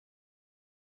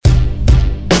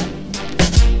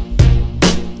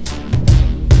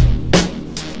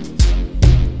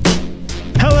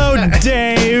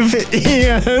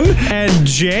Ian. And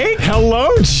Jake. Hello,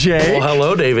 Jake. Well,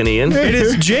 hello, Dave and Ian. It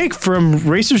is Jake from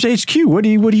Racers HQ. What are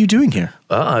you doing here?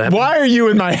 Why are you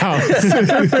in my house?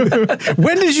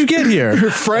 When did you get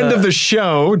here? Friend of the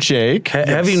show, Jake.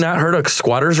 Have you not heard of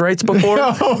squatters' rights before?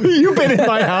 Oh, you've been in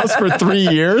my house for 3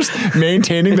 years,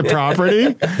 maintaining the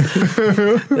property.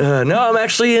 No, I'm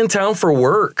actually in town for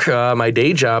work. My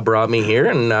day job brought me here,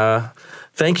 and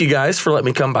thank you guys for letting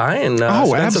me come by and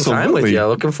spend some time with you.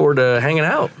 Looking forward to hanging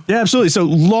out. Yeah, absolutely. So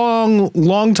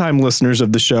long time listeners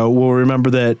of the show will remember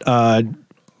that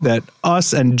that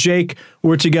us and Jake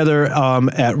were together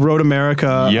at Road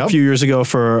America a few years ago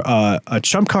for a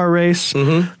Chump Car race,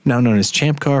 now known as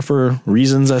Champ Car for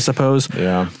reasons, I suppose.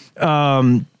 Yeah.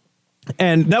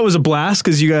 And that was a blast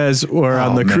because you guys were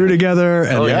on the crew together,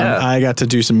 and I got to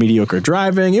do some mediocre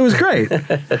driving. It was great.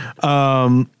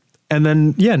 And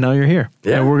then, now you're here.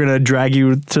 Yeah. And we're going to drag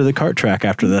you to the kart track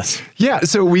after this. Yeah,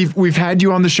 so we've had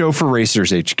you on the show for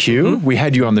Racers HQ. We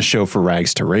had you on the show for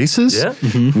Rags to Races. Yeah.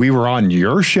 We were on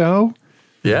your show.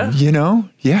 Yeah.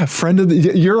 Friend of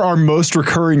you're our most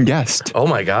recurring guest. Oh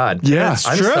my God. Yeah.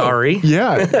 I'm sorry.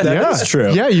 Yeah. That's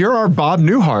true. Yeah, you're our Bob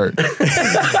Newhart.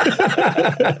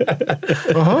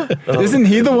 Isn't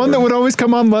he the one that would always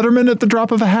come on Letterman at the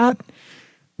drop of a hat?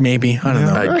 Maybe. I don't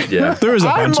know. There was a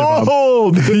bunch of them.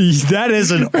 Old. That is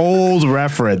an old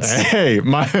reference. Hey,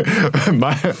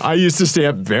 I used to stay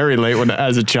up very late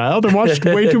as a child and watched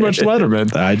way too much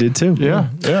Letterman. I did too. Yeah.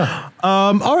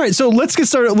 All right, so let's get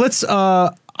started.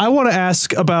 I want to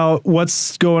ask about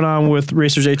what's going on with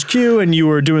Racers HQ, and you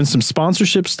were doing some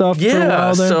sponsorship stuff for a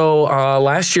while there. So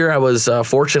last year I was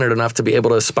fortunate enough to be able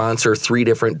to sponsor 3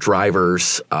 different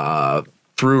drivers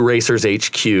through Racers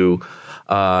HQ.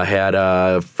 Had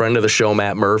a friend of the show,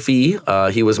 Matt Murphy.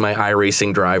 He was my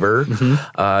iRacing driver.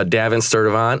 Davin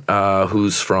Sturdivant,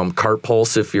 who's from Kart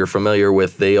Pulse, if you're familiar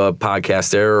with the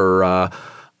podcast there, or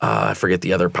I forget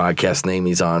the other podcast name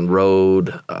he's on,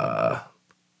 Road.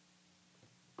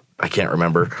 I can't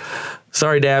remember.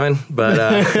 Sorry, Davin, but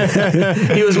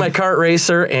he was my kart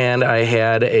racer, and I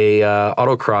had a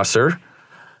autocrosser,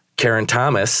 Karen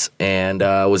Thomas, and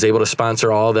was able to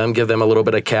sponsor all of them, give them a little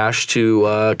bit of cash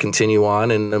to continue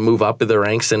on and move up in the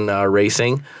ranks in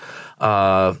racing.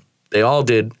 They all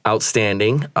did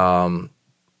outstanding. Karen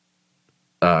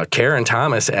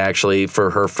Thomas, actually, for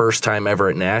her first time ever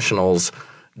at Nationals,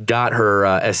 got her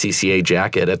SCCA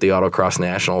jacket at the Autocross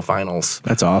National Finals.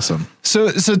 That's awesome.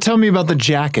 So tell me about the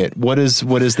jacket. What is the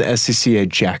SCCA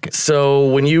jacket? So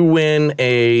when you win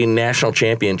a national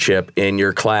championship in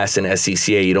your class in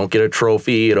SCCA, you don't get a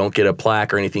trophy, you don't get a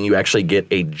plaque or anything. You actually get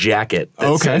a jacket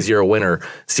that says you're a winner.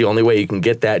 It's the only way you can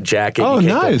get that jacket. You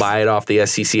can't go buy it off the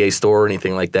SCCA store or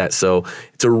anything like that. So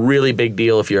it's a really big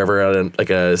deal if you're ever at a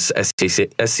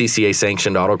SCCA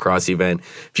sanctioned autocross event.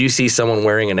 If you see someone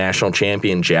wearing a national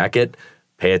champion jacket,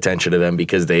 pay attention to them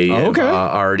because they have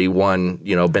already won,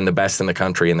 been the best in the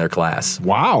country in their class.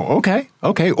 Wow. Okay.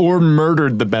 Or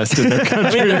murdered the best in their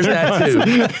country. I mean, there's that too.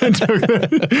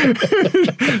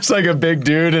 It's like a big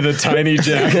dude in a tiny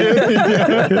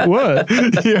jacket. What?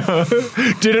 Yeah.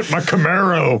 Did it my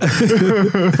Camaro.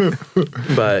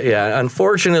 But yeah,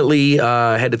 unfortunately,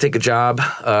 I had to take a job.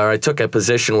 I took a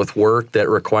position with work that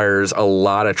requires a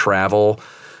lot of travel.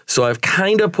 So I've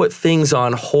kind of put things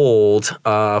on hold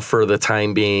for the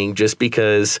time being, just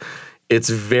because it's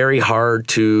very hard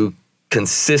to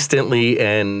consistently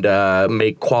and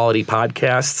make quality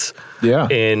podcasts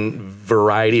in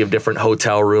variety of different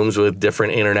hotel rooms with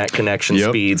different internet connection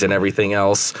speeds and everything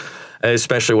else.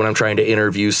 Especially when I'm trying to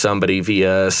interview somebody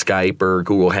via Skype or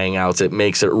Google Hangouts, it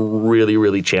makes it really,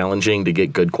 really challenging to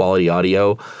get good quality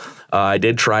audio. I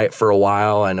did try it for a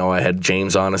while. I know I had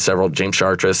James on James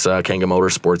Chartres, Kanga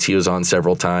Motorsports. He was on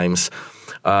several times.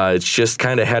 It's just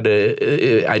kind of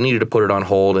I needed to put it on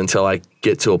hold until I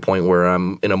get to a point where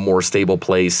I'm in a more stable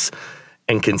place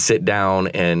and can sit down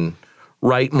and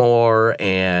write more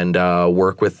and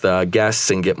work with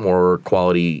guests and get more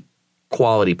quality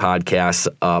podcasts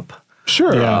up.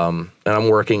 Sure. And I'm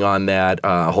working on that,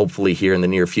 hopefully here in the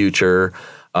near future.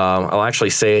 I'll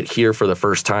actually say it here for the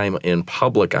first time in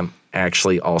public. I'm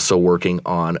actually also working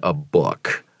on a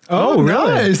book. Oh,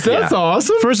 nice. That's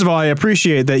awesome. First of all, I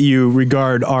appreciate that you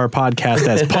regard our podcast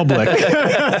as public.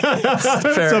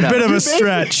 It's a bit of a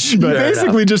stretch. You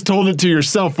basically just told it to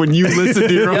yourself when you listened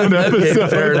to your own episode.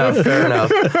 Fair enough.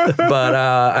 But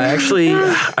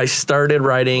I started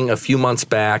writing a few months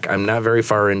back. I'm not very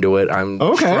far into it. I'm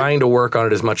trying to work on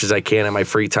it as much as I can in my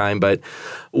free time. But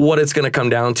what it's going to come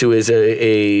down to is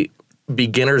a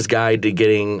beginner's guide to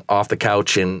getting off the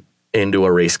couch and into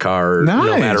a race car, no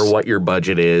Nice. matter what your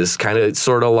budget is. Kind of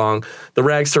sort of along the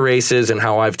Rags to Races, and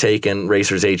how I've taken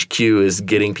Racers HQ is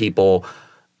getting people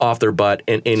off their butt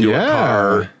and into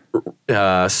a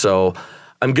car. So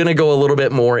I'm going to go a little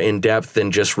bit more in depth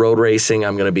than just road racing.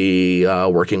 I'm going to be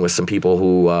working with some people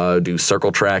who do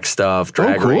circle track stuff,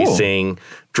 drag racing,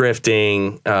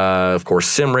 drifting. Of course,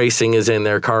 sim racing is in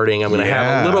there, karting. I'm going to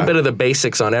have a little bit of the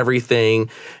basics on everything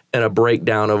and a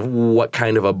breakdown of what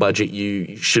kind of a budget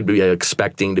you should be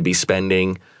expecting to be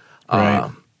spending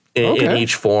in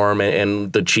each form,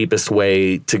 and the cheapest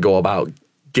way to go about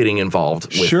getting involved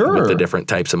with the different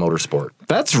types of motorsport.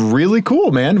 That's really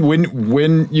cool, man.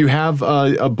 When you have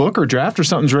a book or draft or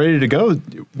something's ready to go,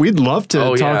 we'd love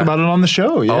to talk about it on the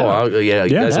show. Yeah. You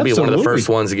guys will be one of the first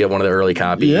ones to get one of the early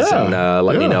copies, and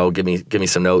let me know. Give me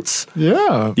some notes. Yeah,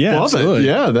 love absolutely.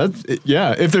 it.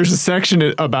 If there's a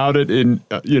section about it in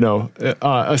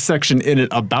a section in it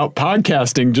about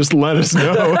podcasting, just let us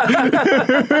know.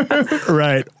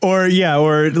 Right. Or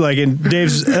like in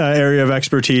Dave's area of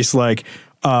expertise, like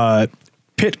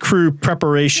pit crew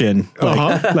preparation,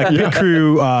 like pit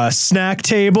crew snack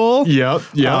table.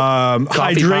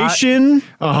 Hydration.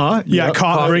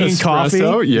 Bringing coffee.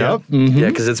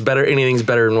 Because it's better. Anything's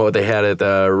better than what they had at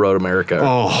the Road America.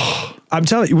 I'm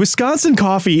telling you, Wisconsin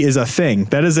coffee is a thing.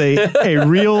 That is a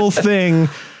real thing,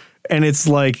 and it's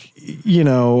like,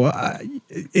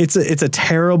 it's a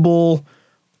terrible,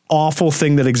 awful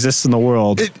thing that exists in the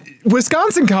world.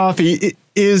 Wisconsin coffee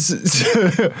is,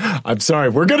 I'm sorry,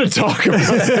 we're going to talk about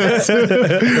this.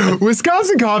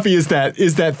 Wisconsin coffee is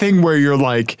that thing where you're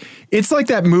like, it's like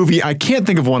that movie. I can't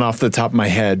think of one off the top of my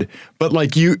head, but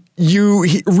like you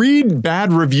read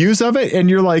bad reviews of it and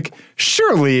you're like,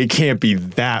 surely it can't be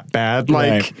that bad.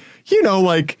 Like,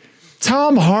 like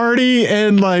Tom Hardy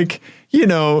and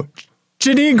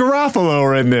Janine Garofalo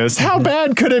are in this. How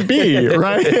bad could it be,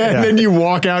 right? And then you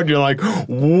walk out and you're like,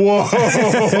 whoa,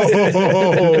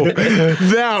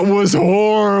 that was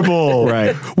horrible.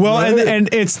 Right. Well, and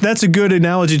that's a good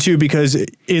analogy too, because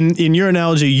in your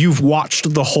analogy, you've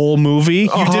watched the whole movie.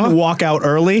 You didn't walk out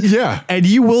early. Yeah. And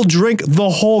you will drink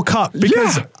the whole cup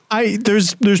because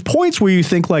there's points where you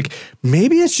think like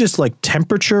maybe it's just like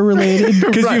temperature related,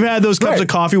 because you've had those cups of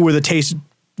coffee where the taste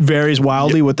varies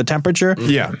wildly with the temperature.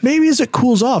 Yeah. Maybe as it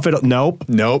cools off, Nope.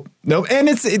 And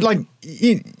it's like,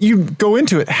 you go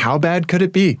into it, how bad could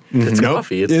it be? It's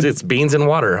coffee. It's beans and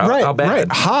water. How bad? Right.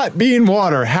 Hot bean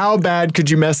water. How bad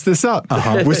could you mess this up?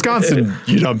 Wisconsin,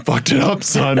 you done fucked it up,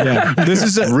 son. Yeah. This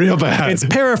is real bad.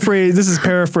 This is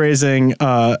paraphrasing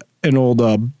an old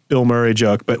Bill Murray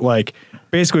joke, but like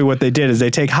basically what they did is they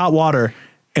take hot water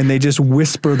and they just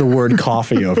whisper the word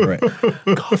coffee over it.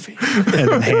 Coffee. And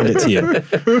then hand it to you.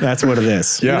 That's what it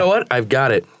is. Yeah. You know what? I've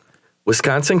got it.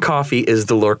 Wisconsin coffee is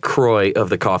the LaCroix of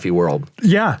the coffee world.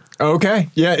 Yeah. Okay.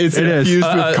 Yeah, it's infused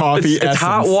with coffee It's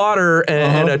hot water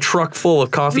and a truck full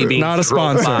of coffee beans. Not a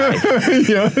sponsor.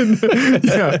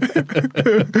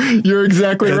 You're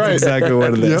exactly right. That's exactly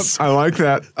what it is. Yep. I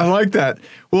like that.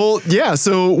 Well, yeah,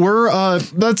 so we're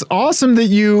that's awesome that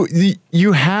you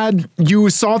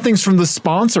saw things from the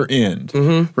sponsor end,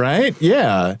 right?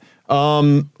 Yeah.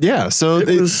 So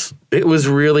it was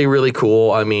really, really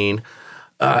cool. I mean,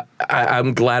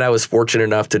 I'm glad I was fortunate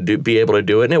enough to be able to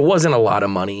do it, and it wasn't a lot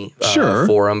of money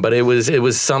for them, but it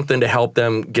was something to help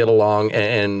them get along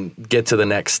and get to the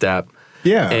next step.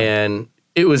 Yeah, and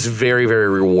it was very, very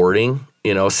rewarding.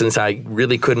 Since I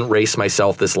really couldn't race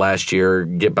myself this last year,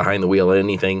 get behind the wheel of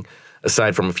anything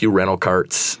aside from a few rental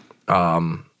carts,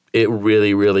 it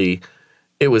really, really,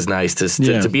 it was nice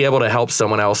to be able to help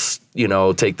someone else,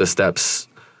 take the steps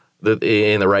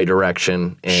in the right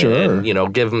direction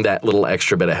and give them that little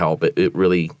extra bit of help. It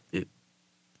really,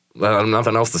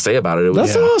 nothing else to say about it.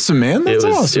 That's awesome, man. That's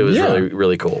awesome. It was really,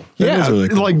 really cool. Yeah, really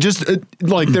cool.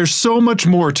 Like there's so much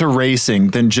more to racing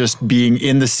than just being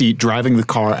in the seat driving the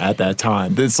car at that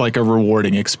time. It's like a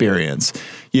rewarding experience,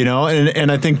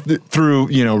 And I think through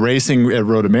racing at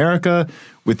Road America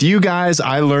with you guys,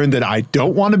 I learned that I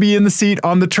don't want to be in the seat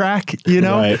on the track.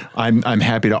 Right. I'm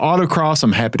happy to autocross.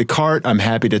 I'm happy to kart. I'm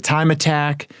happy to time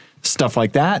attack. Stuff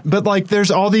like that. But like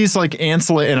there's all these like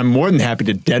ancillary, and I'm more than happy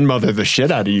to den mother the shit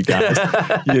out of you guys,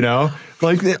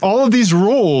 like all of these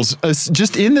roles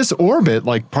just in this orbit,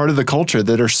 like part of the culture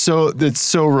that's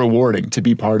so rewarding to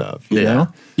be part of, you know?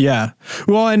 Yeah.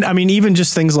 Well, and I mean, even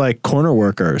just things like corner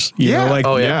workers, like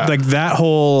that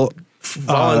whole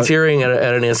volunteering at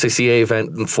an NCCA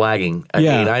event and flagging. I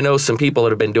mean, I know some people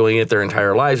that have been doing it their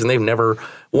entire lives and they've never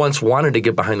once wanted to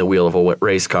get behind the wheel of a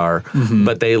race car,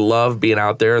 but they love being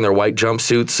out there in their white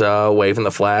jumpsuits, waving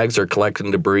the flags or collecting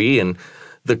debris. And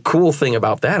the cool thing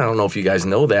about that, I don't know if you guys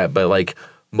know that, but like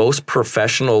most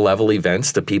professional level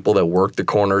events, the people that work the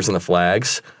corners and the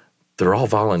flags, they're all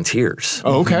volunteers.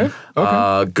 Oh, okay.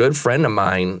 A good friend of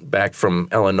mine back from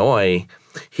Illinois,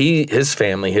 his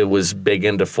family who was big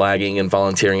into flagging and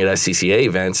volunteering at SCCA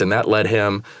events, and that led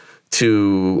him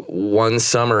to one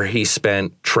summer he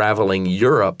spent traveling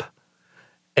Europe,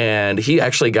 and he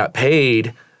actually got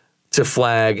paid to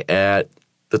flag at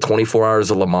the 24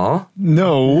 Hours of Le Mans.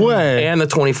 No way. And the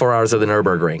 24 Hours of the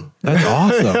Nürburgring. That's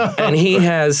awesome. And he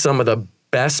has some of the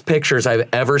best pictures I've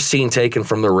ever seen taken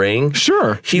from the ring.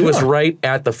 Sure. He was right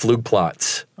at the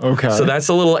Flugplatz. Okay. So that's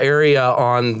a little area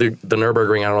on the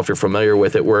Nürburgring. I don't know if you're familiar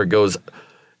with it, where it goes,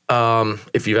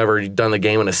 if you've ever done the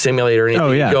game in a simulator or anything,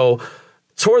 Oh, yeah. you go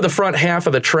toward the front half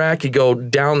of the track, you go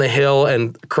down the hill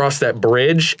and across that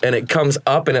bridge, and it comes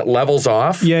up and it levels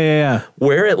off. Yeah.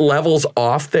 Where it levels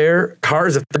off there,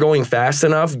 cars, if they're going fast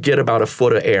enough, get about a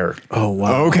foot of air. Oh,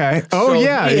 wow. Okay. Oh, So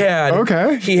yeah. He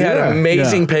had Yeah.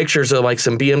 amazing Yeah. pictures of like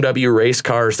some BMW race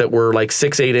cars that were like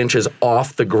 6-8 inches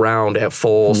off the ground at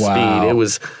full Wow. speed. It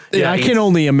was. Yeah, I can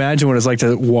only imagine what it's like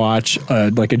to watch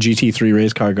like a GT3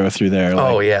 race car go through there. Like,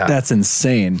 Oh, yeah. That's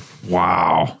insane.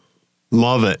 Wow.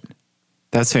 Love it.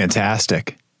 That's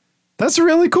fantastic. That's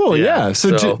really cool. Yeah.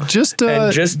 So,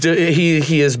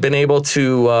 he has been able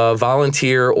to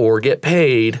volunteer or get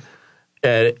paid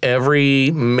at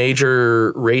every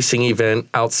major racing event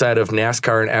outside of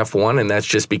NASCAR and F1, and that's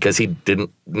just because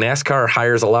NASCAR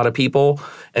hires a lot of people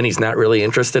and he's not really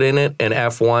interested in it, and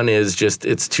F1 is just,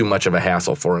 it's too much of a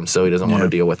hassle for him, so he doesn't want to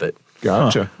deal with it.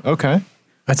 Gotcha. Okay.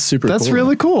 That's super That's cool.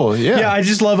 really cool. Yeah. Yeah, I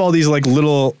just love all these like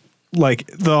little, like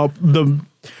the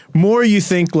more you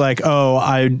think like, oh,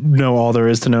 I know all there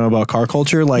is to know about car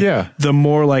culture, like the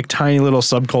more like tiny little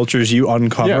subcultures you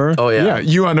uncover. Oh, yeah.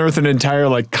 You unearth an entire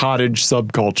like cottage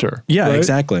subculture. Yeah, right?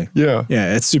 exactly. Yeah.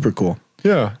 Yeah, it's super cool.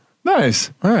 Yeah.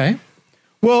 Nice. All right.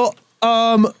 Well,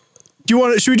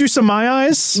 should we do some My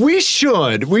Eyes? We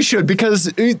should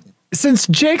because since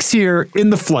Jake's here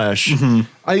in the flesh,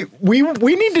 we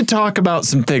need to talk about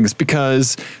some things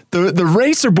because the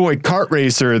racer boy kart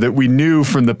racer that we knew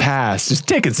from the past is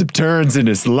taking some turns in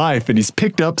his life and he's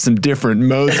picked up some different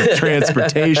modes of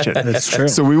transportation. That's true.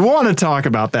 So we want to talk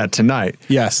about that tonight.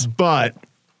 Yes. But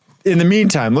in the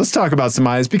meantime, let's talk about some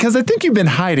eyes because I think you've been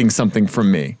hiding something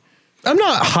from me. I'm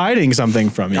not hiding something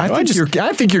from you. I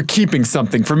think you're keeping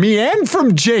something from me and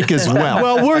from Jake as well.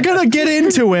 Well, we're going to get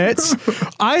into it.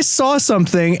 I saw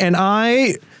something and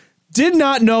I did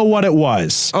not know what it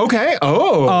was. Okay.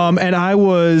 Oh. And I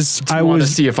was want to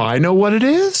see if I know what it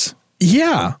is?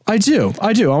 Yeah, I do.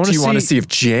 I want to see. Do you want to see if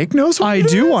Jake knows what it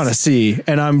is? I do want to see,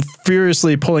 and I'm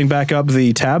furiously pulling back up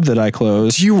the tab that I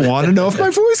closed. Do you want to know if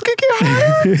my voice could get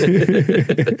higher?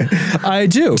 I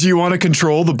do. Do you want to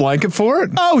control the blanket for it?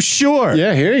 Oh, sure.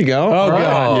 Yeah, here you go. Oh,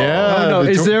 God. Yeah. Oh, no.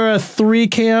 Is there a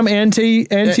 3-cam and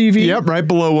TV? Yep, right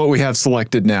below what we have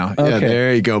selected now. Yeah, Okay.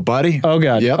 there you go, buddy. Oh,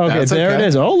 God. Yep, okay, that's there it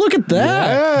is. Oh, look at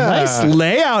that. Yeah. Nice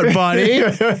layout, buddy.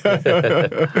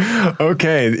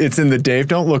 Okay, it's in the Dave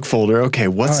Don't Look folder. Okay,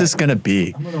 what's this going to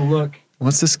be? I'm going to look.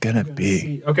 What's this going to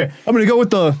be? Okay, I'm going to go with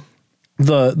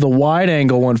the wide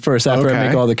angle one first after I Okay.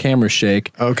 make all the cameras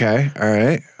shake. Okay, all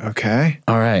right, okay.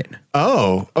 All right.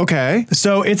 Oh, okay.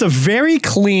 So it's a very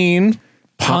clean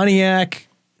Pontiac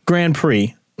Grand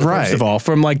Prix. Right. First of all,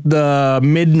 from like the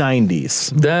mid 90s.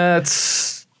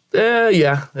 That's,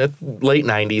 late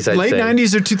 90s, I'd Late say.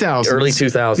 90s or 2000s? Early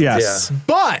 2000s, Yes. yeah.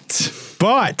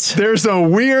 But there's a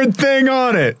weird thing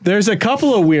on it. There's a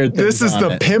couple of weird things. This is on the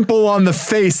it. pimple on the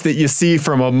face that you see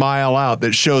from a mile out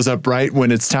that shows up right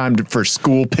when it's time for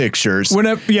school pictures. When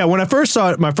I first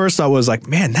saw it, my first thought was like,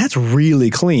 man, that's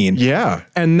really clean. Yeah.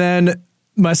 And then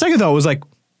my second thought was like,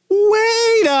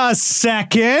 wait a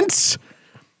second.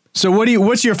 So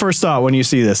what's your first thought when you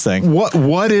see this thing? What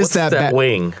is What's that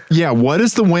wing? Yeah, what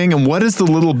is the wing and what is the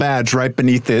little badge right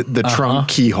beneath the trunk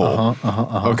keyhole?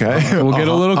 Okay. We'll get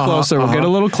a little closer. We'll get a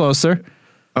little closer.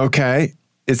 Okay.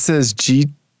 It says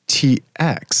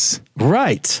GTX.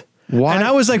 Right. Why? And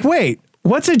I was like, wait,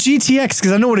 what's a GTX?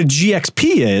 Because I know what a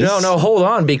GXP is. No, hold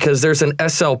on, because there's an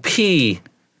SLP.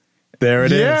 There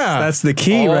it is. Yeah. That's the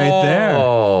key right there.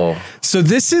 Oh. So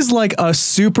this is like a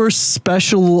super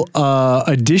special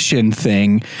edition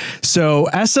thing. So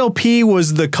SLP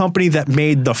was the company that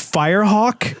made the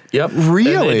Firehawk. Yep.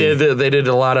 Really? And they did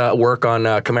a lot of work on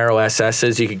Camaro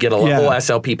SSs. You could get a whole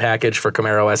SLP package for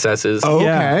Camaro SSs. Oh.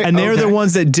 Yeah. Okay, And they're the okay.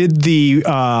 ones that did the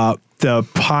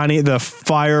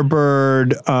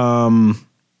Firebird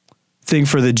thing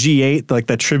for the G8, like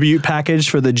the tribute package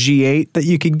for the G8 that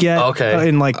you could get Okay.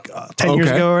 in like 10 years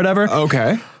Okay. ago or whatever.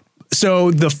 Okay.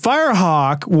 So the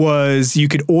Firehawk was, you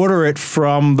could order it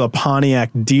from the Pontiac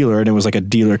dealer, and it was like a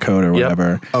dealer code or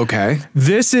whatever. Okay.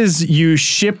 This is, you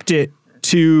shipped it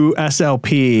to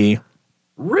SLP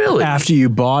Really? after you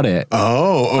bought it.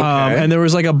 Oh, okay. And there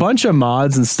was like a bunch of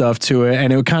mods and stuff to it,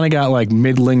 and it kind of got like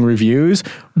middling reviews.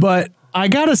 But I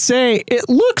gotta say, it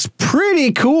looks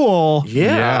pretty cool.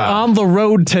 Yeah. On the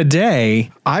road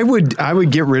today, I would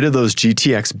get rid of those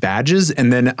GTX badges,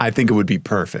 and then I think it would be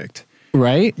perfect.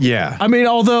 right? Yeah. I mean,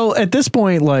 although at this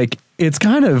point, like, it's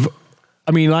kind of,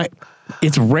 I mean, like,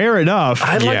 it's rare enough,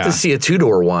 I'd like Yeah. to see a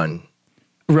 2-door one.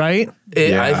 right?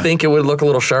 Yeah. I think it would look a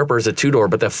little sharper as a 2-door,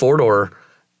 but the 4-door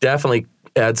definitely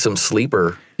adds some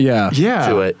sleeper. Yeah.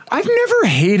 to it. I've never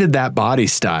hated that body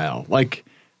style. Like,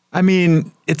 I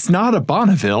mean, it's not a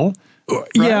Bonneville,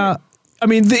 Yeah. I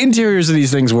mean, the interiors of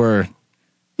these things were,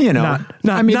 you know.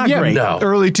 Not great. No.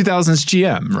 Early 2000s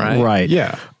GM, right? Right.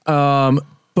 Yeah.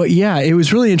 but yeah, it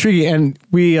was really intriguing. And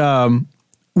we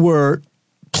were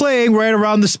playing right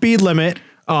around the speed limit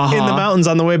in the mountains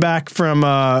on the way back from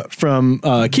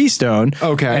Keystone.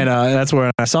 Okay. And that's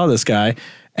where I saw this guy.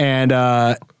 And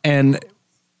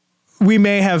we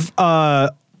may have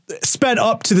sped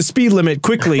up to the speed limit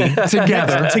quickly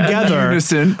together,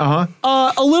 Unison.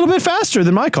 a little bit faster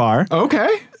than my car. Okay.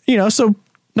 You know, so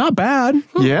not bad.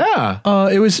 Yeah.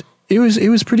 It was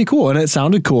pretty cool, and it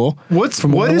sounded cool. What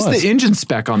is the engine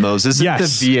spec on those? Is it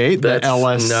Yes. the V8, the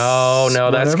LS? No, that's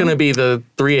whatever? going to be the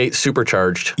 3.8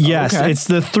 supercharged. Yes, Okay. it's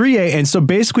the 3.8, and so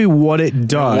basically what it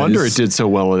does. No wonder it did so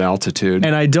well at altitude.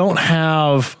 And I don't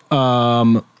have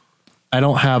I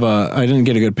didn't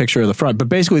get a good picture of the front, but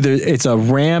basically it's a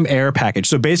Ram air package.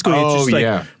 So basically it just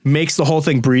like makes the whole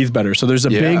thing breathe better. So there's a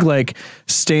big like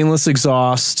stainless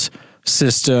exhaust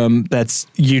system that's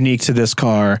unique to this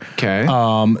car. Okay.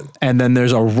 And then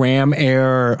there's a Ram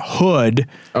air hood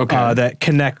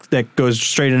that goes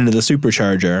straight into the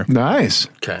supercharger. Nice.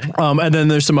 Okay. And then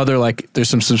there's some other there's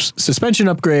some suspension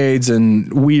upgrades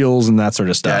and wheels and that sort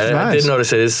of stuff. I Nice. did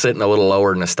notice it is sitting a little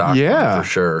lower than the stock Yeah. one for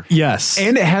sure. Yes.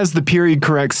 And it has the period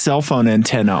correct cell phone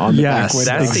antenna on the Yes. back. with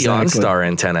That's it. the OnStar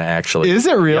antenna, actually. Is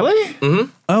it really?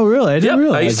 Oh, really? I didn't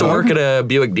realize. I used to that. work at a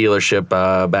Buick dealership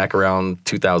back around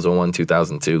 2001,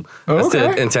 2002. That's the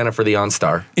Okay. antenna for the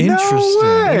OnStar. Interesting.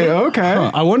 No way. Okay.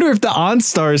 I wonder if the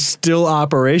OnStar is still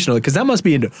operational, because that must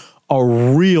be a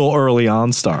real early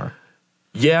OnStar.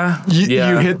 Yeah. You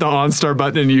yeah. hit the OnStar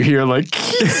button and you hear like,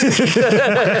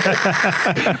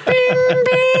 bing,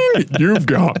 bing, you've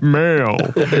got mail.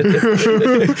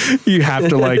 You have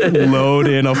to load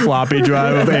in a floppy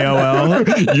drive of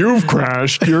AOL. You've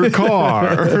crashed your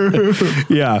car.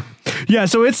 Yeah. Yeah.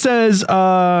 So it says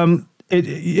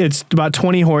it's about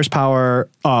 20 horsepower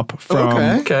up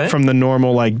Okay. from the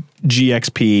normal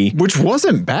GXP. Which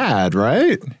wasn't bad,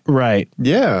 right? Right.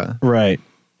 Yeah. Right.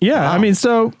 Yeah. Wow. I mean,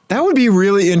 so That would be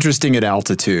really interesting at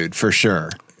altitude for sure.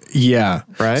 yeah.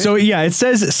 Right? So yeah, it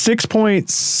says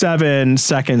 6.7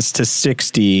 seconds to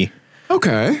 60.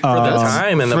 Okay. For the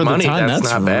time and the For money, time, that's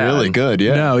not bad. really good.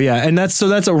 Yeah. No, yeah, and that's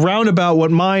around about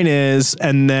what mine is,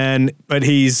 and then but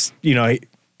he's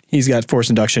he's got forced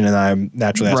induction and I'm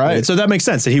naturally aspirated, Right. so that makes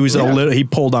sense that he was he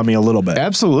pulled on me a little bit.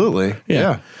 Absolutely.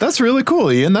 Yeah. That's really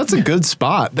cool, Ian. That's a good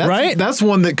spot. That's, Right? That's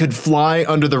one that could fly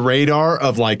under the radar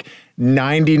of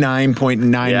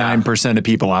 99.99% of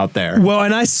people out there. Well,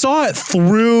 and I saw it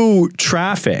through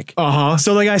traffic.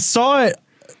 So I saw it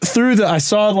through the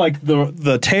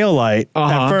the tail light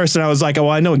at first, and I was like, oh,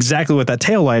 I know exactly what that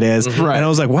tail light is. Right. And I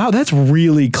was like, wow, that's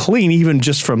really clean, even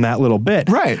just from that little bit.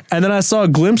 Right. And then I saw a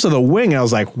glimpse of the wing, and I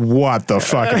was like, what the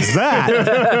fuck is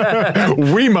that?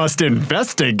 We must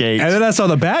investigate. And then I saw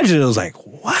the badge, and I was like,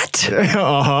 what?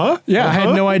 Uh-huh. Yeah, I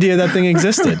had no idea that thing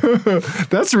existed.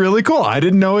 That's really cool. I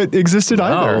didn't know it existed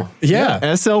either. Yeah.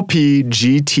 SLP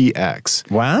GTX.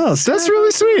 Wow. That's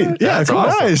really sweet. Yeah, That's cool.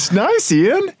 awesome. Nice,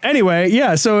 Ian. Anyway,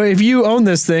 yeah, so if you own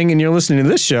this thing and you're listening to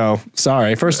this show,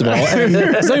 sorry, first of all. And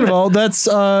second of all, that's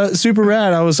super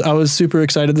rad. I was super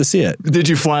excited to see it. Did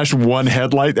you flash one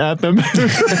headlight at them?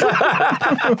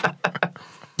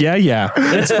 Yeah,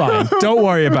 it's fine. Don't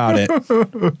worry about it.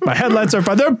 My headlights are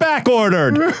fine. They're back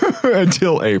ordered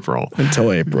Until April.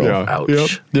 until April. Yeah.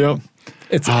 Ouch. Yep.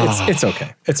 It's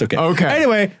okay. It's okay. Okay.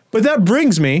 Anyway, but that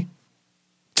brings me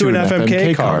to an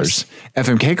FMK Cars.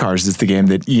 FMK Cars is the game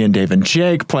that Ian, Dave, and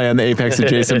Jake play on the Apex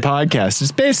Adjacent podcast.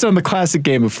 It's based on the classic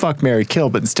game of Fuck, Marry, Kill,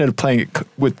 but instead of playing it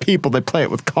with people, they play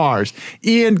it with cars.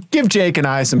 Ian, give Jake and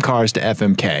I some cars to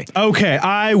FMK. Okay,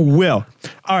 I will.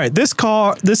 All right, this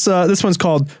one's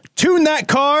called Tune That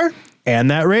Car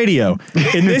and That Radio.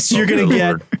 In this, you're going to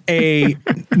get a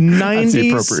 90s That's the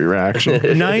appropriate reaction.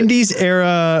 90s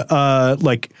era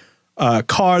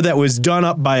car that was done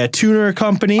up by a tuner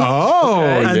company. Oh,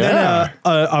 and then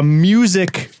a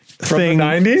music from thing the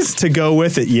 90s to go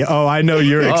with it. Yeah. Oh, I know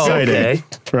you're excited. Okay.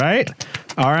 Right?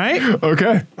 All right.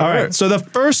 Okay. All right. So the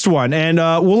first one, and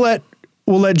we'll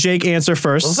let Jake answer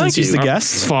first since thank he's you. the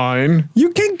guest. Fine.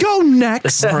 You can go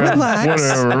next. Relax.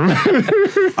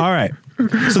 Whatever. All right.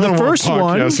 So the first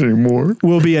one anymore.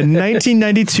 will be a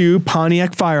 1992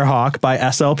 Pontiac Firehawk by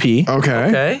SLP. Okay.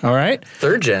 Okay. All right.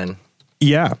 3rd gen.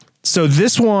 Yeah. So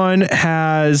this one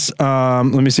has. Let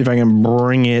me see if I can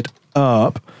bring it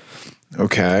up.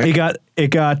 Okay. It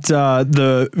got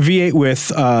the V8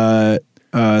 with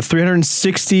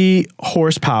 360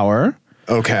 horsepower.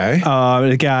 Okay.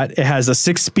 It has a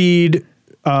 6-speed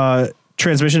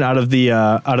transmission out of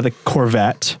the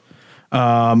Corvette.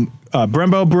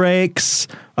 Brembo brakes,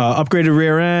 upgraded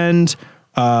rear end,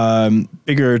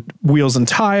 bigger wheels and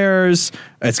tires.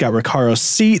 It's got Recaro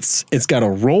seats. It's got a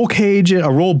roll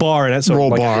bar in it. So Roll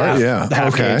like bar, yeah.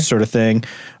 half Okay. cage sort of thing.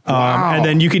 Wow. And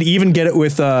then you could even get it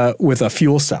with a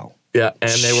fuel cell. Yeah,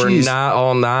 and they were Jeez. not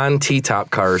all non-T-top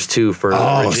cars too for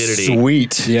rigidity.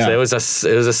 Sweet. Yeah. So it was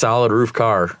a solid roof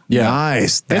car. Yeah.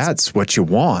 Nice. That's what you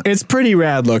want. It's pretty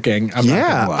rad looking. I'm not Yeah.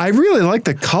 gonna lie. I really like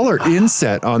the color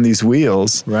inset on these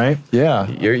wheels. Right? Yeah.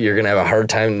 You're gonna have a hard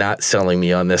time not selling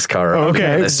me on this car.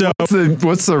 Okay, This- so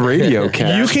What's the radio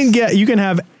cast? you can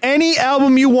have any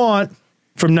album you want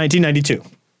from 1992.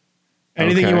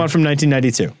 Anything Okay. you want from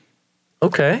 1992.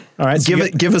 okay. All right. So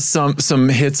Give us some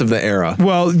hits of the era.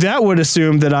 Well, that would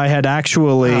assume that I had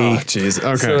actually. Oh, jeez.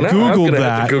 Okay. So now I'm Googled gonna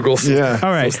that. have to Google some, Yeah. All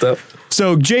right. some stuff.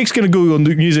 So Jake's gonna Google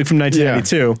music from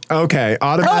 1992. Okay.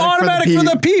 Automatic, Automatic for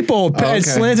the people. Okay.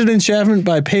 Slanted enchantment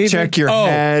by Pavement. Check your Oh,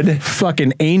 head.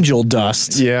 Fucking Angel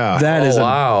Dust. Yeah. That Oh, is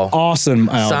wow. an awesome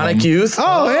album. Sonic Youth.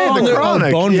 Oh, hey, the they're all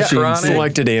Chronic. Bone Yeah. Machines. Chronic.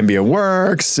 Selected Ambient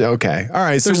Works. Okay. All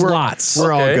right. So There's we're lots.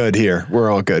 We're all Okay. good here. We're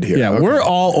all good here. Yeah, Okay. we're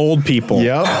all old people.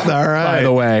 Yep. All right. By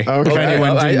the way. Okay. If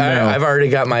anyone didn't know. I've already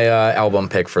got my album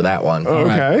pick for that one.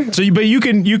 Okay. So,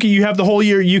 you have the whole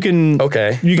year. You can.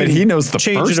 Okay. You But can he knows the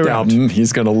change first it around. album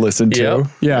he's going to listen to. Yep.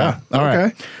 Yeah. All right.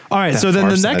 Okay. All right. That So then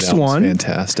the Far Side next album's one,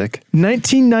 fantastic.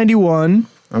 1991,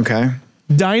 Okay.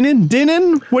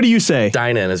 Dinin. What do you say?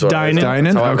 Dynan is what Dynan?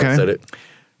 That's how I Okay. said it.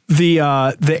 The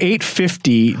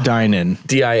 850 Dinin.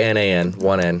 Dinan,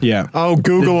 one N. Yeah. Oh,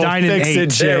 Google The Dynan fix 8. it,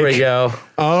 Jake. There we go.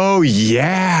 Oh,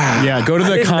 yeah. Yeah. Go to I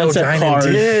the didn't know concept Dynan card.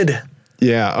 did.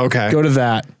 Yeah. Okay. Go to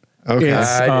that. Okay. It's,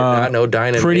 I did not know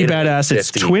Dynan. pretty made it badass.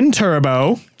 It's 50. twin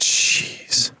turbo.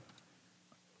 Jeez.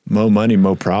 Mo money,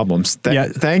 mo problems. Yeah.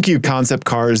 Thank you, Concept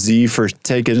Car Z, for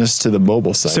taking us to the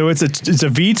mobile site. So it's a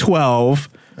V12.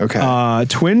 Okay.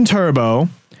 Twin turbo.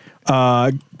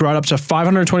 Brought up to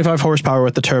 525 horsepower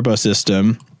with the turbo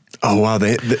system. oh wow,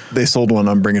 they sold one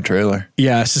on Bring a Trailer.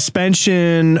 Yeah,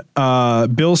 suspension,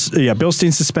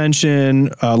 Bilstein suspension,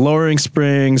 lowering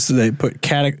springs. They put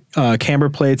camber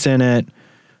plates in it.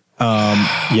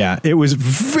 Yeah, it was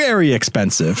very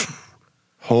expensive.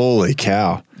 Holy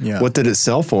cow! Yeah. What did it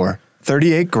sell for?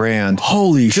 38 grand.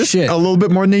 Holy Just shit! a little bit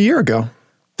more than a year ago.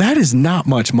 That is not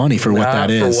much money for what Not that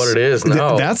is. for what it is.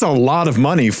 No. That's a lot of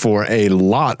money for a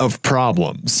lot of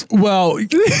problems. Well,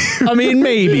 I mean,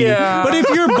 maybe. Yeah. But if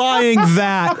you're buying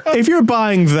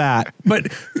that, but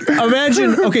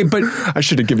imagine, okay, but I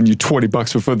should have given you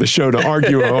 $20 before the show to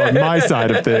argue on my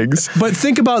side of things.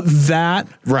 think about that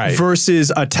Right. versus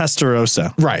a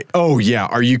Testarossa. Right. Oh yeah.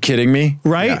 Are you kidding me?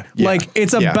 Right? Yeah, yeah, Like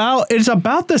it's yeah.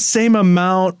 about the same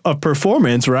amount of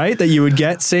performance, right? That you would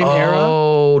get same era.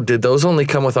 Oh, did those only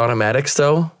come with automatics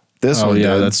though? This one.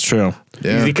 did. true.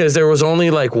 Yeah. Because there was only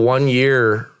like 1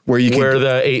 year Where you could- where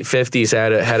the 850s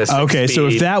had a 6 Okay, so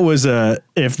if speed. that was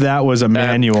a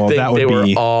manual, they, that would they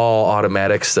be were all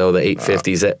automatics though. The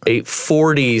 850s, the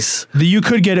 840s. you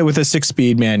could get it with a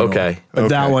 6-speed manual. Okay. But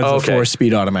that Okay. one's Okay. a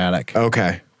 4-speed automatic.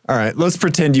 Okay. All right. Let's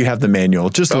pretend you have the manual.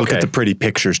 Just look Okay. at the pretty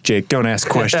pictures, Jake. Don't ask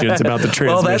questions about the transmission.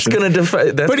 Well, that's gonna that's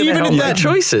But gonna even help if my that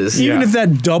choices. even Yeah. if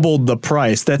that doubled the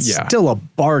price, that's Yeah. still a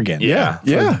bargain. Yeah.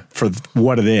 Yeah. For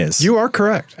what it is. You are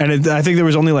correct. and I think there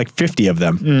was only like 50 of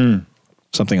them.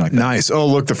 Something like that. Nice. Oh,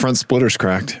 look, the front splitter's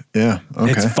cracked. Yeah.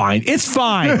 Okay. It's fine. It's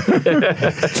fine.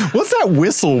 What's that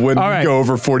whistle when All you right. go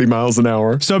over 40 miles an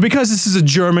hour? So because this is a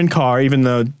German car, even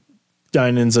though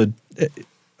Dynin's a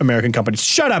American company,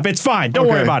 shut up. It's fine. Don't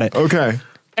worry Okay. about it. Okay.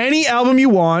 Any album you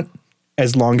want,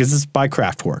 as long as it's by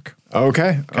Kraftwerk.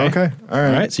 Okay. Okay. All All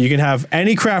right. right. So you can have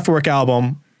any Kraftwerk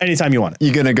album anytime you want it.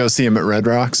 You going to go see him at Red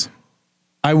Rocks?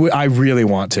 I really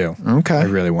want to. Okay. I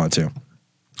really want to.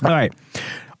 All right.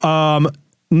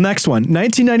 Next one,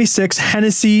 1996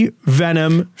 Hennessy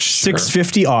Venom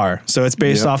 650R. So it's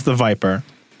based Yep. off the Viper.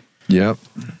 Yep.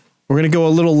 We're gonna go a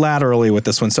little laterally with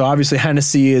this one. So obviously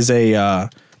Hennessy is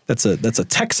that's a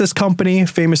Texas company,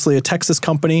 famously a Texas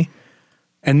company,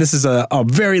 and this is a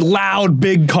very loud,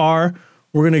 big car.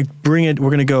 We're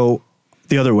gonna go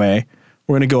the other way.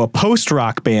 We're gonna go a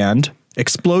post-rock band,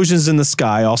 Explosions in the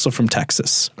Sky, also from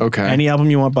Texas. Okay. Any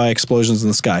album you want by Explosions in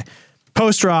the Sky.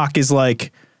 Post-rock is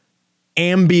like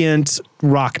ambient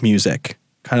rock music,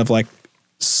 kind of like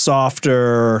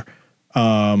softer,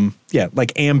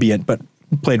 like ambient, but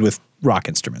played with rock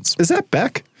instruments. Is that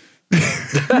Beck?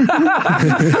 Kind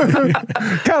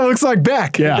of looks like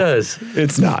Beck. Yeah. It does.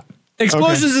 It's not.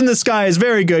 Explosions in the Sky is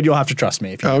very good. You'll have to trust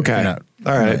me if you if Okay. you're not.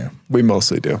 All right. Yeah. We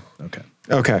mostly do. Okay.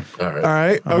 Okay. All right. All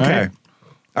right. All Okay. right.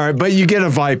 All right. But you get a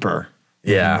Viper.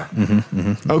 Yeah.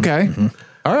 Okay.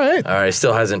 All right. All right.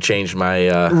 Still hasn't changed my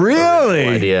Really?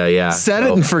 original idea. Yeah. Set it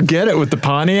So and forget it with the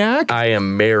Pontiac. I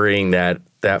am marrying that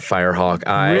Firehawk.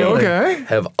 I Okay.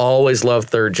 have always loved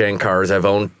third gen cars. I've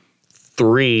owned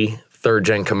 3 third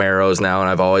gen Camaros now, and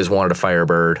I've always wanted a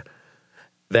Firebird.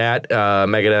 That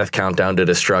Megadeth Countdown to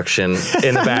Destruction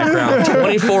in the background,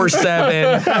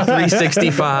 24/7,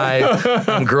 365.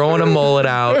 I'm growing a mullet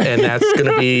out, and that's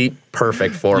going to be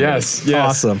perfect for me. Yes.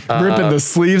 Awesome. Ripping the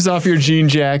sleeves off your jean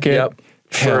jacket. Yep.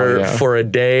 Hell yeah. For a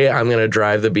day, I'm going to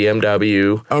drive the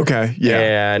BMW. Okay. Yeah.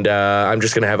 And I'm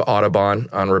just going to have Autobahn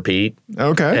on repeat.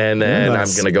 Okay. And then Nice.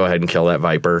 I'm going to go ahead and kill that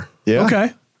Viper. Yeah.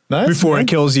 Okay. Nice. Before man. it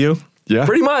kills you. Yeah.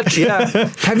 Pretty much, yeah.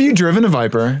 Have you driven a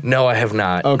Viper? No, I have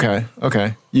not. Okay.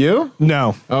 Okay. You?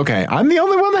 No. Okay. I'm the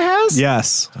only one that has?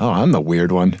 Yes. Oh, I'm the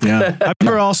weird one. Yeah.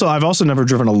 I've also never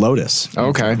driven a Lotus.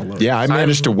 Okay. Yeah, I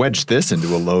managed to wedge this into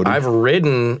a load. I've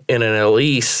ridden in an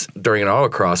Elise during an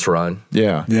autocross run.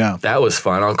 Yeah. Yeah. That was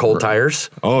fun on cold tires.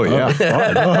 Oh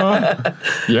yeah.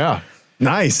 Yeah.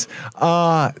 Nice.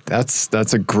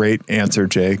 That's a great answer,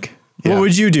 Jake. Yeah. What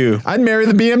would you do? I'd marry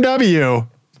the BMW.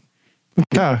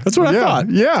 Yeah. That's what I thought.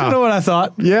 Yeah. I know what I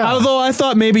thought. Yeah. Although I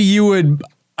thought maybe you would.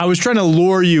 I was trying to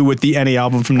lure you with the Any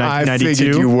album from I 1992.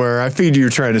 figured you were. I figured you were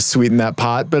trying to sweeten that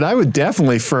pot, but I would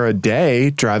definitely for a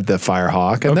day drive the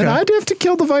Firehawk, and then Okay. I'd have to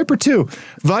kill the Viper too.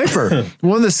 Viper,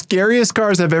 one of the scariest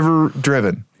cars I've ever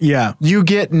driven. Yeah. You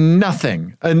get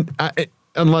nothing,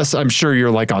 unless I'm sure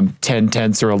you're like on 10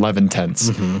 tenths or 11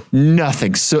 tenths.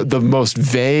 Nothing. So the most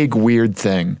vague, weird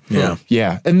thing. Yeah.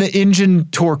 Yeah. And the engine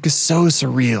torque is so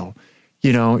surreal.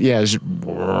 You know, yeah.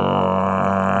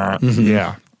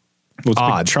 Yeah. Well, it's a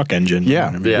big Odd. truck engine.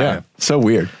 Yeah. Yeah. So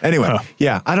weird. Anyway, Huh.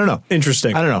 yeah. I don't know.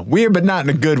 Interesting. I don't know. Weird, but not in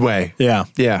a good way. Yeah.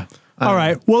 Yeah. All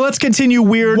right. Well, let's continue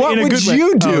weird What in a would good way.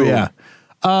 you do? Oh, yeah.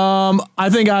 I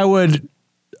think I would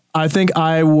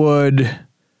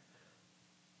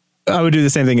do the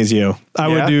same thing as you. I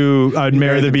would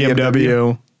marry the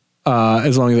BMW,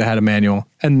 as long as I had a manual.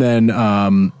 And then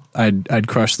I'd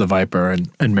crush the Viper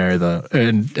and marry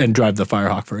and drive the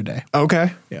Firehawk for a day.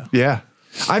 Okay. Yeah. Yeah.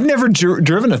 I've never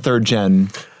driven a third gen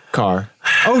car.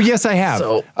 Oh, yes, I have.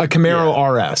 So- a Camaro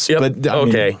RS. Yep. But I mean,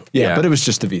 Okay. yeah, Yeah. but it was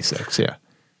just a V6. Yeah.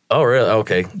 Oh, really?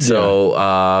 Okay. So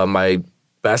my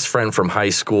best friend from high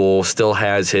school still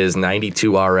has his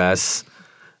 92 RS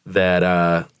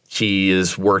that he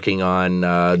is working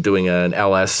on doing an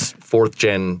LS 4th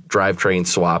gen drivetrain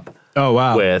swap Oh,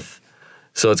 wow. with.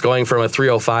 So it's going from a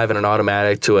 305 and an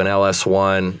automatic to an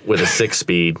LS1 with a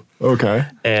 6-speed. Okay.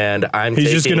 And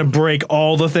He's just going to break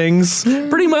all the things.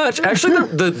 pretty much. Actually,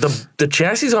 the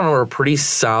chassis on them are pretty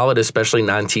solid, especially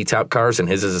non-T-top cars, and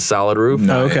his is a solid roof.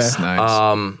 Nice. Okay.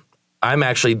 Nice. I'm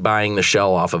actually buying the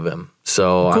shell off of him.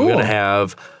 So I'm Cool. going to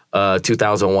have a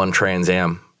 2001 Trans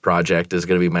Am project is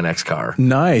going to be my next car.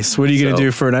 Nice. What are you going to So-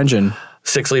 do for an engine?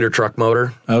 6-liter truck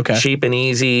motor. Okay. Cheap and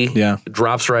easy. Yeah.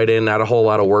 Drops right in. Not a whole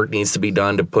lot of work needs to be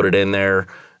done to put it in there.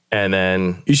 And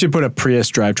then You should put a Prius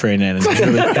drivetrain in and just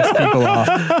really piss people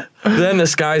off. then the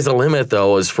sky's the limit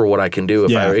though is for what I can do.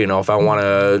 If Yeah. if I want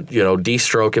to,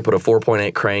 de-stroke it, put a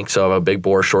 4.8 crank, so I have a big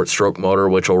bore short stroke motor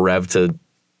which will rev to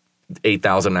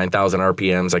 8,000, 9,000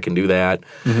 RPMs, I can do that.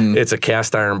 Mm-hmm. It's a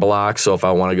cast iron block, so if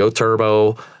I want to go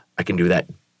turbo, I can do that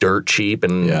dirt cheap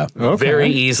and Yeah. Okay. very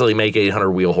easily make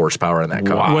 800 wheel horsepower in that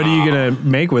car. What are you going to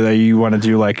make with it? You want to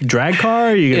do like drag car? Or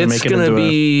are you going to It's make it going to into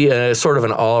be sort of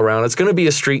an all around. It's going to be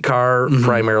a street car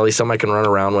primarily, something I can run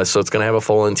around with. So it's going to have a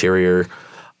full interior.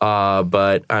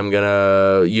 But I'm going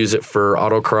to use it for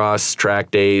autocross, track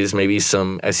days, maybe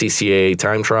some SCCA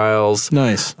time trials,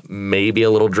 Nice. maybe a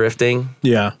little drifting.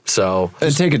 Yeah. So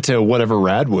And take it to whatever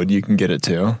Radwood you can get it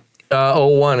to.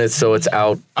 01, it's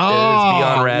out. It's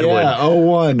beyond Radwood. Yeah.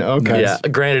 01. Okay. Yeah,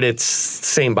 granted, it's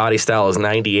same body style as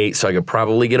 98, so I could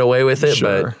probably get away with it.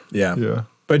 Sure. Yeah. Yeah.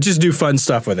 But just do fun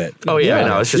stuff with it. But I Yeah.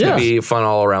 know it's just Yeah. gonna be a fun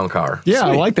all around car. Yeah,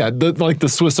 I like that. Like the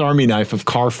Swiss Army knife of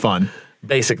car fun.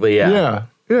 Basically, yeah. Yeah.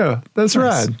 Yeah, that's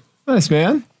rad. Nice,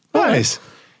 man. Nice.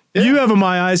 Yeah. You have a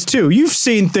my eyes too. You've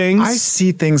seen things. I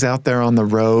see things out there on the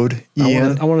road,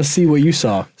 Ian. I want to see what you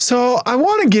saw. So I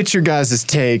want to get your guys'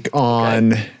 take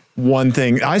on one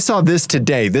thing. I saw this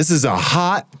today. This is a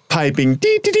hot piping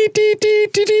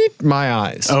my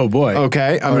eyes. Oh boy.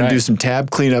 Okay, I'm going to do some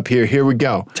tab cleanup here. Here we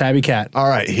go. Tabby cat. All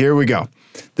right, here we go.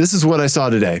 This is what I saw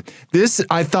today. This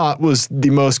I thought was the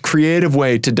most creative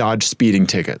way to dodge speeding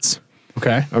tickets.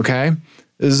 Okay. Okay.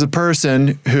 This is a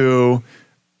person who,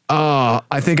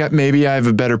 I think maybe I have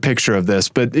a better picture of this,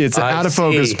 but it's out of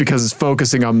focus because it's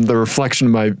focusing on the reflection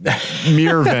of my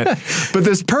mirror vent. But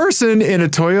this person in a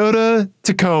Toyota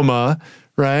Tacoma,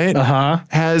 right,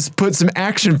 has put some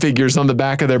action figures on the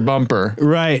back of their bumper.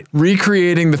 Right.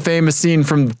 Recreating the famous scene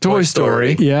from Toy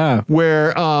Story. Yeah.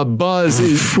 Where Buzz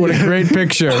is... What a great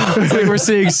picture. It's like we're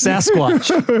seeing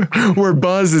Sasquatch. Where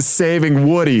Buzz is saving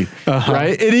Woody,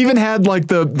 right? It even had like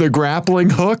the grappling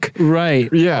hook.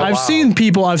 Right. Yeah. I've seen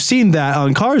that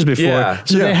on cars before. Yeah.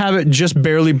 So they have it just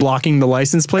barely blocking the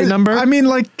license plate number. I mean,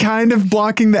 like kind of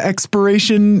blocking the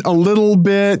expiration a little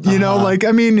bit, you know, like,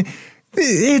 I mean,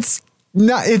 it's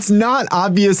not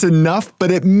obvious enough,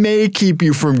 but it may keep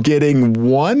you from getting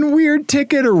one weird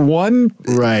ticket or one,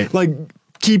 like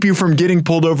keep you from getting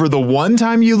pulled over the one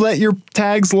time you let your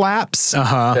tags lapse.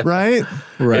 Right?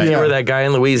 Right. If you were that guy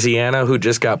in Louisiana who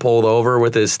just got pulled over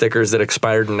with his stickers that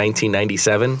expired in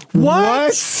 1997.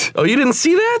 What? Oh, you didn't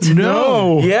see that?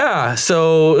 No. Yeah.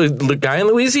 So the guy in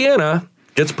Louisiana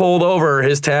gets pulled over.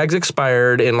 His tags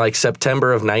expired in like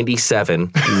September of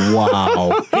 97.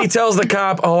 Wow. He tells the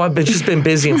cop, "Oh, I've just been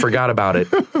busy and forgot about it."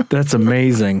 That's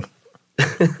amazing.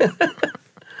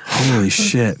 Holy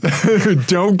shit.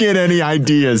 Don't get any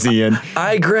ideas, Ian.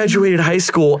 I graduated high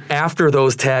school after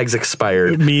those tags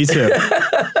expired. Me too.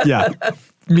 Yeah.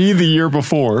 Me the year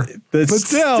before. But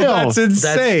still, that's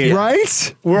insane.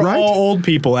 Right? We're all old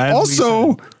people.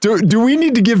 Also, do we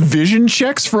need to give vision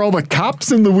checks for all the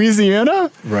cops in Louisiana?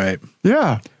 Right.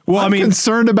 Yeah. Well, I'm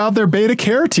concerned about their beta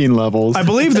carotene levels. I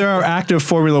believe there are active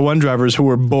Formula One drivers who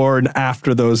were born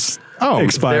after those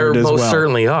expired as well. There most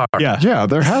certainly are. Yeah. Yeah,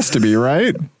 there has to be,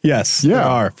 right? Yes, Yeah. there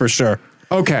are, for sure.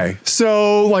 Okay,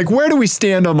 so like where do we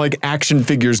stand on like action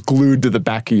figures glued to the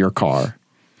back of your car?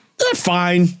 They're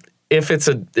fine. If it's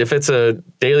a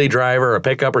daily driver, a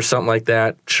pickup or something like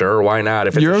that, sure, why not?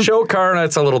 If it's a show car,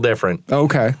 that's a little different.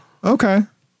 Okay. All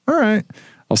right.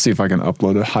 I'll see if I can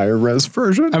upload a higher res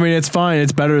version. I mean, it's fine.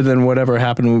 It's better than whatever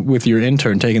happened with your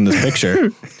intern taking this picture.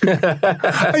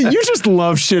 You just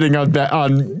love shitting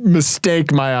on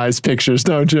mistake my eyes pictures,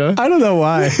 don't you? I don't know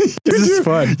why. It's just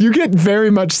fun. You get very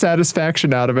much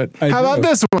satisfaction out of it. How about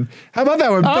this one? How about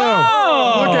that one? Boom!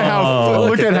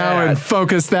 Look at how in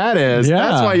focus that is. Yeah.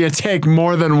 That's why you take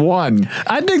more than one.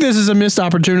 I think this is a missed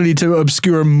opportunity to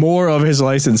obscure more of his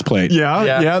license plate.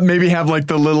 Yeah. Maybe have like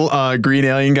the little green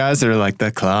alien guys that are like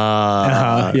the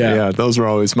claw. Yeah. Those were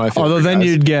always my favorite. Although then guys.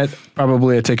 you'd get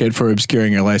probably a ticket for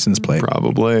obscuring your license plate.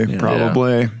 Probably.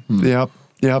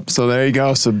 Yep. So there you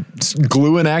go. So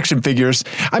glue and action figures.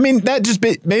 I mean, that just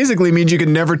basically means you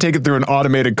can never take it through an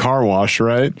automated car wash,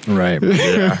 right? Right.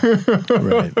 Yeah.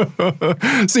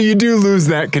 Right. So you do lose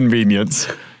that convenience.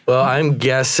 Well, I'm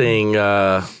guessing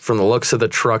from the looks of the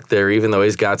truck there, even though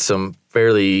he's got some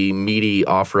fairly meaty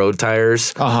off-road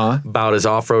tires, about as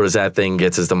off-road as that thing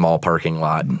gets is the mall parking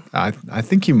lot. I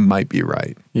think you might be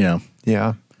right. Yeah.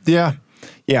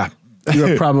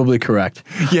 You're probably correct.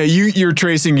 Yeah, you're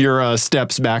tracing your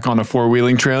steps back on a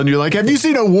four-wheeling trail, and you're like, have you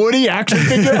seen a Woody action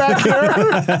figure back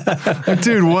there? Like,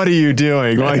 dude, what are you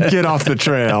doing? Like, get off the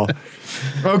trail.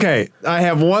 Okay, I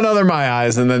have one other my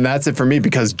eyes, and then that's it for me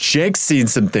because Jake's seen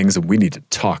some things and we need to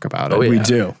talk about it. Oh, yeah. We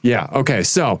do. Yeah, okay,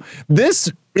 so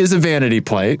this is a vanity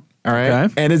plate, all right?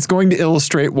 Okay. And it's going to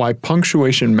illustrate why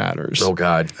punctuation matters. Oh,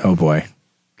 God. Oh, boy.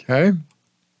 Okay.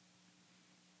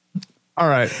 All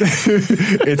right.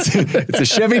 It's a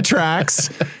Chevy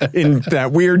Trax in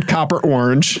that weird copper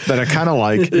orange that I kind of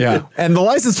like. Yeah. And the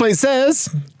license plate says,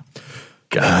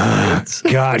 God.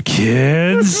 God,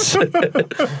 kids.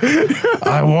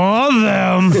 I want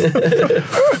them.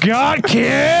 God,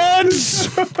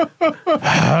 kids.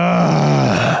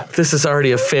 This is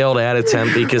already a failed ad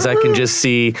attempt because I can just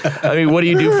see. I mean, what do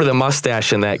you do for the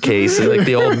mustache in that case? Like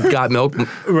the old got milk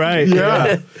Right.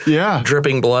 yeah.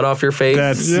 dripping blood off your face.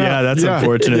 That's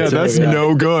unfortunate. Yeah, too. that's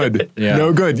no good. Yeah.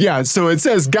 No good. Yeah, so it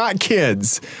says got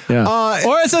kids. Yeah.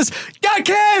 Or it says, got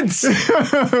kids.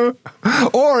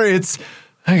 Or it's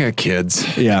I got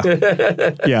kids. Yeah.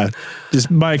 Yeah. Just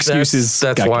my excuse is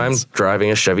That's got why kids. I'm driving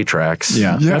a Chevy Trax.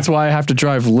 Yeah. That's why I have to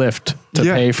drive Lyft to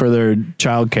pay for their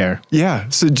childcare. Yeah.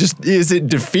 So just, is it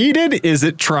defeated? Is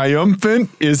it triumphant?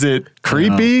 Is it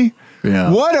creepy?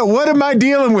 Yeah. What am I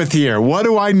dealing with here? What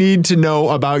do I need to know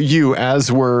about you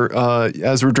as we're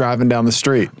driving down the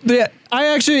street? Yeah, I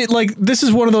actually like, this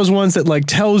is one of those ones that like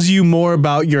tells you more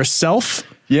about yourself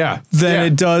Yeah. than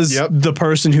it does the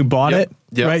person who bought it.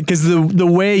 Yep. Right? Because the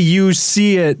way you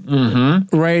see it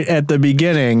right at the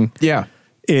beginning Yeah.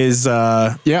 is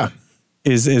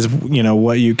is you know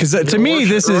what you, because to me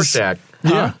this is Rorschach.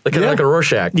 Yeah. Like a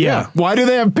Rorschach. yeah. Why do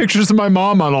they have pictures of my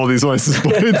mom on all these license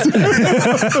plates?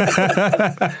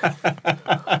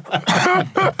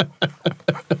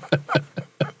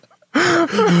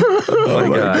 Oh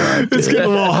my God. It's getting a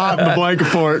little hot in the blanket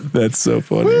fort. That's so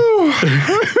funny.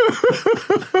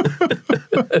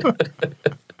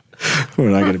 We're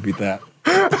not gonna beat that.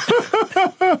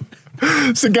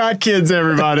 So got kids,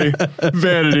 everybody.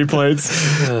 Vanity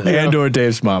plates. And or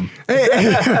Dave's mom.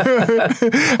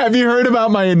 Have you heard about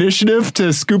my initiative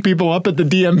to scoop people up at the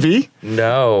DMV?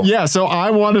 No. Yeah, so I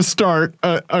want to start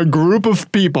a group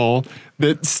of people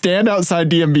that stand outside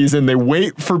DMVs and they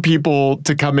wait for people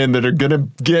to come in that are going to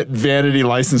get vanity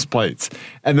license plates.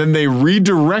 And then they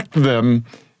redirect them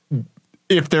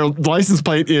if their license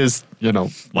plate is,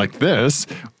 like this.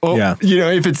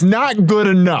 If it's not good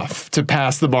enough to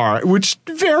pass the bar, which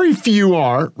very few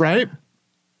are, right?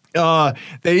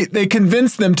 They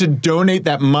convince them to donate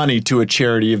that money to a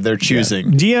charity of their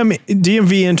choosing.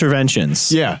 DMV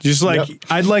interventions. Yeah. Just like,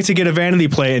 I'd like to get a vanity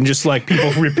plate and just like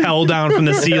people rappel down from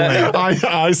the ceiling.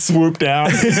 I swoop down.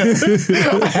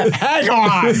 Hang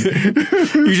on.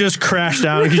 You just crash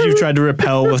down because you tried to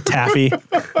rappel with taffy.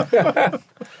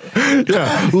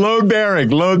 Yeah. Load bearing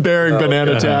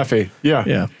banana taffy.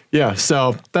 Yeah.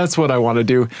 So that's what I want to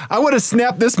do. I would have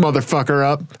snapped this motherfucker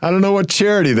up. I don't know what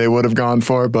charity they would have gone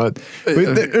for, but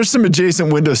there's some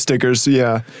adjacent window stickers.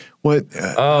 Yeah. What?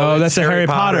 Oh, that's a Harry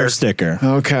Potter sticker.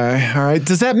 Okay. All right.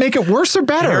 Does that make it worse or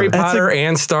better? Harry Potter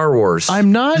and Star Wars.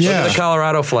 I'm not. Look at the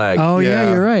Colorado flag. Oh yeah,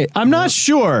 you're right. I'm not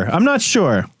sure.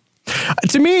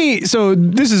 To me, so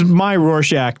this is my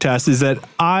Rorschach test, is that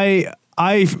I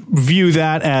view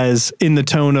that as in the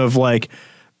tone of like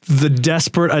the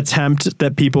desperate attempt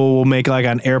that people will make like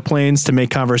on airplanes to make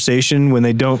conversation when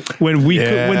they don't,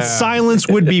 when silence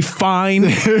would be fine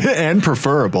and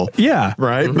preferable. Yeah.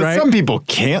 Right. But some people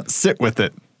can't sit with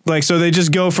it. Like, so they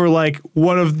just go for like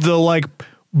one of the like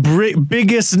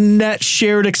biggest net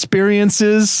shared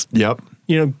experiences. Yep.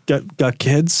 Got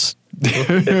kids.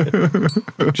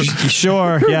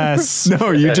 Sure. Yes. No,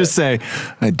 you just say,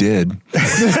 I did.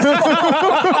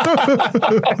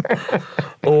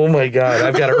 Oh my God.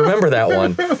 I've got to remember that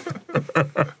one.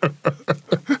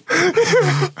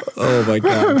 Oh my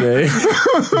God, Dave.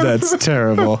 That's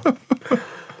terrible.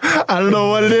 I don't know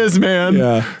what it is, man.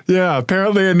 Yeah.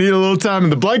 Apparently I need a little time in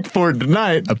the blanket fort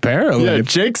tonight. Apparently. Yeah,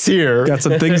 Jake's here. Got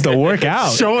some things to work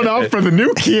out. Showing off for the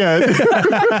new kid.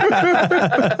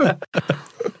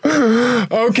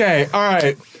 Okay. All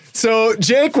right. So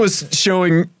Jake was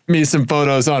showing me some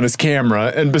photos on his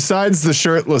camera, and besides the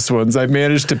shirtless ones, I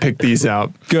managed to pick these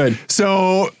out. Good.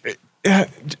 So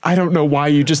I don't know why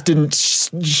you just didn't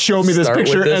show me this Start with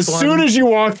picture this as one? soon as you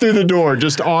walked through the door,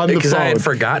 just on the Because phone. I had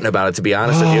forgotten about it, to be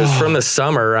honest with you. It was from the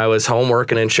summer. I was home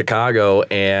working in Chicago,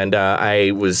 and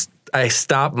I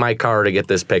stopped my car to get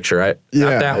this picture.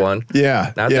 Not that one.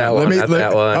 Yeah. Not that one. Not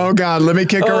that one. Oh God, let me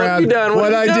kick around. You done?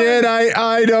 What I did,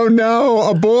 I don't know.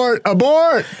 Abort.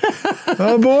 Abort.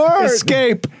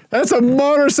 Escape. That's a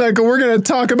motorcycle. We're going to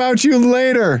talk about you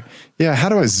later. Yeah, how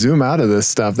do I zoom out of this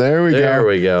stuff? There we go. There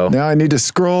we go. Now I need to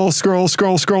scroll. There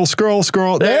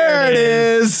it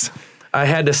is. I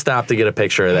had to stop to get a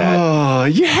picture of that. Oh,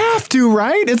 you have to,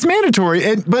 right? It's mandatory.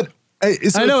 I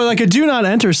know, like a do not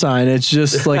enter sign. It's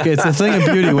just like, it's a thing of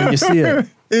beauty when you see it.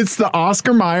 It's the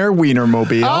Oscar Mayer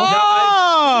Wienermobile.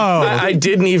 I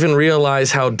didn't even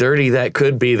realize how dirty that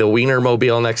could be, the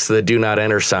Wienermobile next to the do not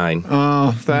enter sign.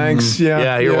 Oh, thanks.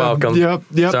 Yeah, you're welcome.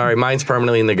 Yep. Sorry, mine's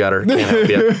permanently in the gutter. Can't help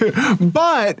you.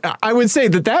 But I would say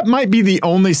that might be the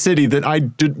only city that I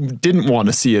didn't want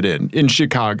to see it in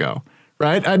Chicago.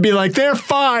 Right? I'd be like, they're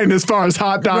fine as far as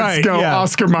hot dogs go,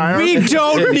 Oscar Mayer. We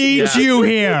don't need you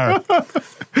here.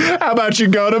 How about you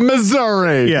go to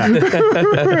Missouri? Yeah.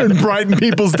 And brighten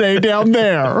people's day down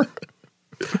there.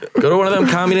 Go to one of them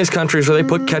communist countries where they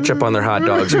put ketchup on their hot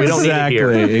dogs. We don't need it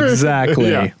here. Exactly.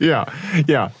 Yeah.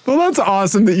 Well, that's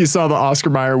awesome that you saw the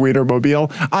Oscar Mayer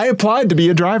Wienermobile. I applied to be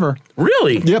a driver.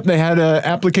 Really? Yep, they had an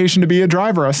application to be a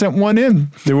driver. I sent one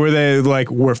in. Were they like,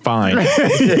 we're fine?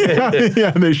 Yeah,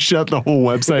 they shut the whole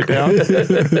website down.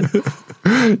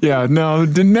 Yeah, no,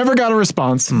 never got a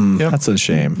response. Yep. That's a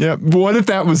shame. Yep. What if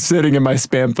that was sitting in my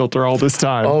spam filter all this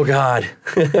time? Oh God.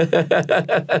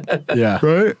 Yeah.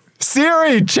 Right?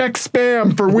 Siri, check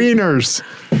spam for wieners.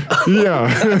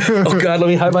 Yeah. Oh God, let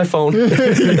me hide my phone.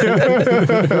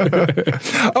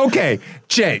 Okay,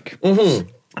 Jake.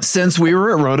 Since we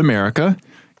were at Road America,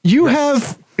 you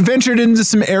have ventured into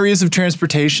some areas of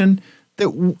transportation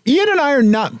that Ian and I are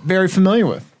not very familiar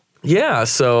with. Yeah,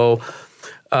 so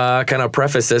kind of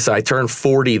preface this, I turned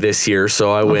 40 this year,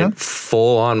 so I went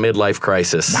full on midlife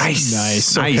crisis.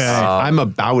 Nice. Okay. I'm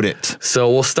about it.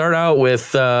 So we'll start out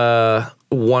with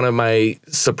one of my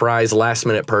surprise last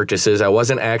minute purchases. I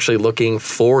wasn't actually looking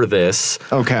for this.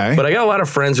 Okay. But I got a lot of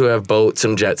friends who have boats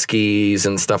and jet skis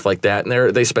and stuff like that,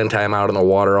 and they spend time out in the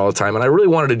water all the time, and I really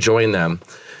wanted to join them.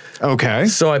 Okay.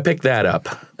 So I picked that up,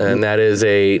 and that is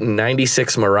a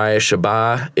 96 Mariah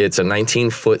Shabbat. It's a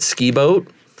 19-foot ski boat.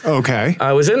 Okay.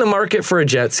 I was in the market for a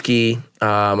jet ski.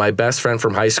 My best friend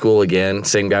from high school, again,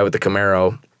 same guy with the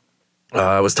Camaro,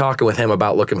 I was talking with him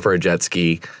about looking for a jet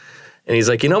ski. And he's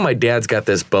like, my dad's got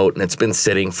this boat, and it's been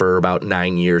sitting for about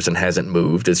 9 years and hasn't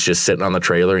moved. It's just sitting on the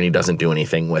trailer, and he doesn't do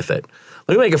anything with it.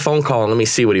 Let me make a phone call, and let me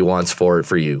see what he wants for it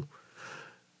for you.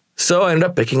 So I ended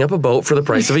up picking up a boat for the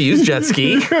price of a used jet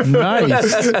ski.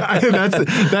 Nice.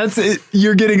 That's it.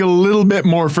 You're getting a little bit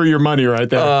more for your money right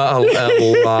there. A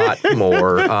lot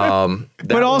more.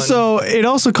 But also, it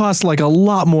also costs like a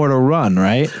lot more to run,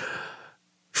 right?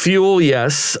 Fuel,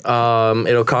 yes.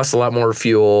 It'll cost a lot more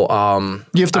fuel.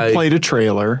 You have to plate a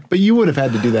trailer, but you would have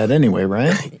had to do that anyway,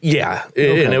 right? Yeah,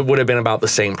 and it would have been about the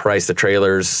same price. The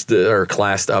trailers are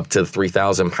classed up to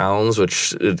 3,000 pounds,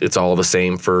 which it's all the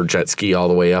same for jet ski all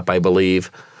the way up, I believe.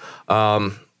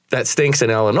 That stinks in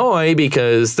Illinois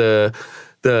because the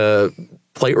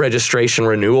plate registration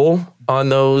renewal on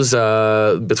those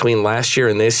between last year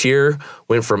and this year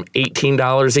went from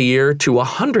 $18 a year to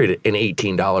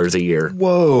 $118 a year.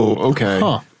 Whoa. Okay.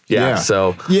 Huh. Yeah.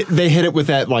 So they hit it with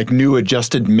that like new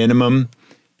adjusted minimum.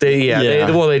 They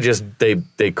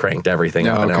cranked everything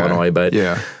up in Illinois, but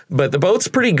the boat's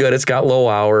pretty good. It's got low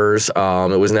hours.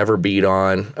 It was never beat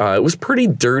on. It was pretty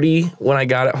dirty when I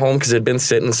got it home because it had been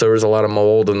sitting, so there was a lot of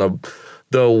mold, and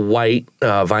the white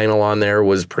vinyl on there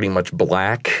was pretty much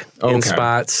black in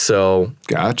spots. So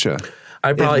gotcha.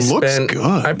 I probably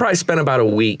spent about a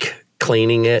week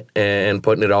cleaning it and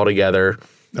putting it all together.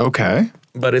 Okay.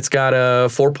 But it's got a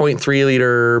 4.3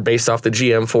 liter based off the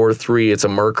GM43. It's a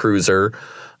Mercruiser.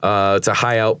 It's a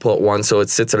high output one, so it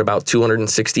sits at about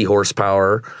 260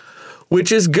 horsepower,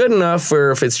 which is good enough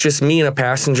for if it's just me and a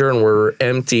passenger and we're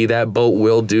empty, that boat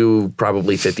will do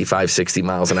probably 55, 60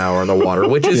 miles an hour on the water,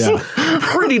 which is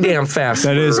pretty damn fast.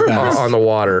 That is fast. On the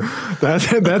water.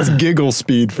 That's giggle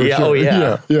speed for sure. Oh,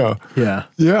 yeah.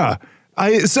 Yeah.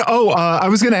 I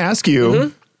was going to ask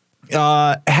you,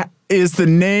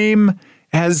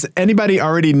 has anybody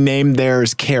already named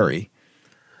theirs Carrie?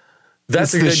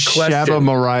 That's a good question. Shabba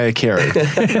Mariah Carey.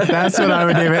 That's what I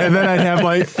would name it. And then I'd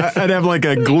have like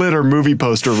a glitter movie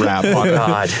poster wrap on it.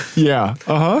 God. Yeah.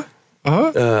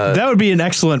 That would be an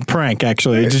excellent prank,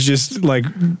 actually. To just like,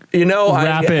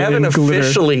 I haven't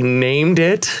officially named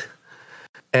it.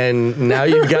 And now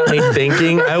you've got me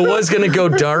thinking. I was going to go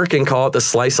dark and call it the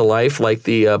Slice of Life, like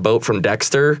the boat from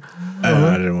Dexter.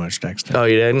 I didn't watch Dexter. Oh,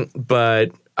 you didn't?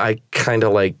 But I kind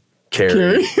of like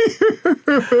Carrie.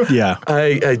 Yeah.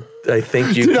 I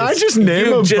think you. Did I just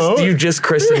name a boat? You just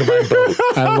christened my boat.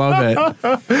 I love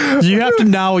it. You have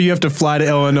to fly to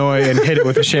Illinois and hit it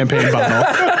with a champagne bottle.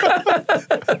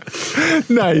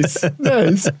 Nice.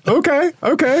 Okay.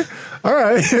 All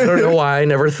right. I don't know why I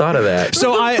never thought of that.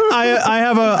 So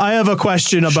I have a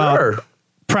question about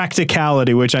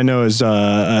practicality, which I know is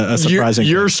a surprising.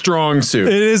 Your strong suit.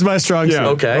 It is my strong suit.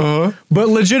 Okay. But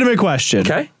legitimate question.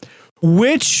 Okay.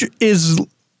 Which is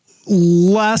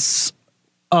less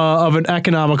of an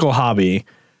economical hobby?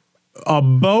 A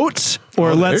boat,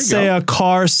 or let's say a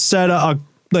car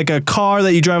like a car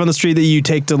that you drive on the street that you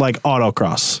take to like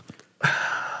autocross?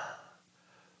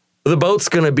 The boat's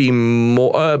going to be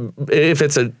more,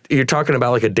 if you're talking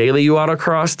about like a daily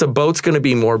autocross, the boat's going to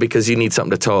be more because you need something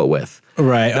to tow it with.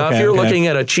 Right. Now, if you're looking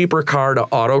at a cheaper car to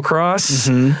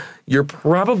autocross, you're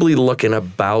probably looking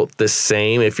about the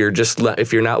same if you're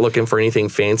not looking for anything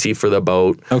fancy for the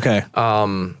boat. Okay.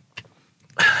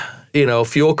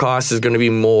 Fuel cost is going to be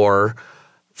more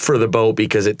for the boat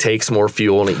because it takes more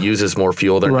fuel and it uses more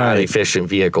fuel. They're not efficient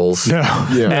vehicles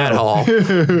at all.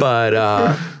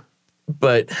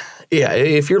 But yeah,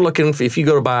 if you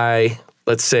go to buy,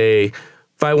 let's say,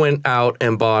 if I went out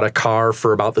and bought a car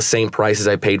for about the same price as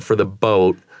I paid for the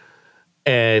boat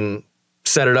and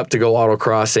set it up to go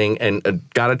autocrossing and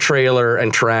got a trailer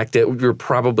and tracked it, you're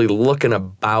probably looking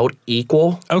about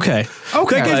equal. Okay.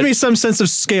 That gives me some sense of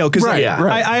scale. Because Right, yeah.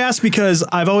 right. I asked because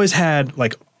I've always had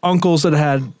like uncles that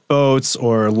had boats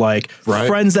or like Right.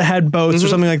 friends that had boats or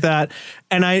something like that.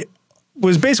 And I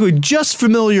was basically just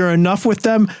familiar enough with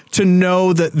them to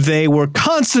know that they were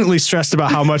constantly stressed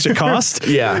about how much it cost.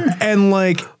 Yeah. And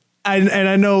like, and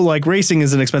I know like racing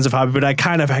is an expensive hobby, but I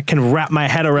kind of can wrap my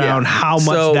head around Yeah. how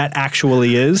much So- that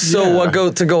actually is. So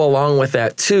to go along with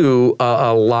that too,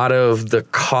 a lot of the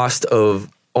cost of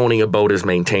owning a boat is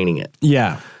maintaining it.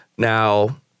 Yeah.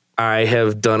 Now, I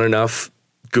have done enough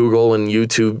Google and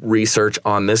YouTube research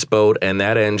on this boat and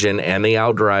that engine and the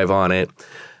outdrive on it.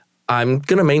 I'm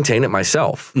going to maintain it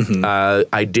myself.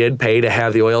 I did pay to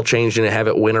have the oil changed and to have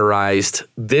it winterized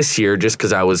this year just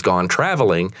because I was gone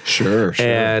traveling. Sure.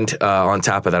 And on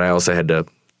top of that, I also had to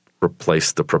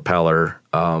replace the propeller.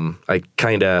 I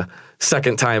kind of,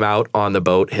 second time out on the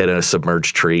boat, hit a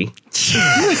submerged tree.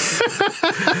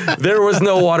 There was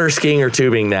no water skiing or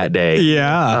tubing that day.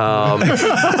 Yeah.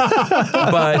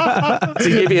 But to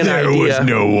give you an idea.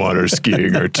 no water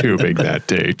skiing or tubing that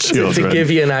day, To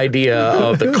give you an idea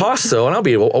of the cost, though, and I'll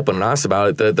be open and honest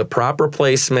about it, the prop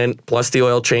replacement plus the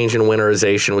oil change and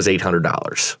winterization was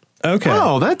 $800. Okay.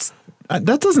 Oh, that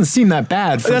doesn't seem that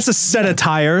bad. That's a set of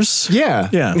tires. yeah.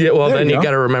 Yeah. Yeah, well, There then you you go.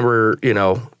 got to remember,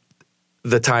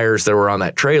 the tires that were on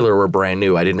that trailer were brand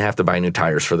new. I didn't have to buy new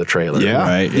tires for the trailer. Yeah.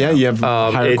 Right, Yeah. You have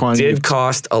higher It quantity. did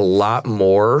cost a lot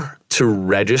more to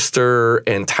register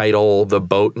and title the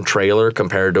boat and trailer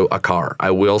compared to a car. I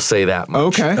will say that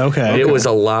much. Okay. It was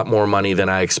a lot more money than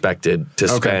I expected to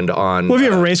spend on. Well, if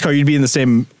you have a race car, you'd be in the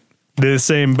same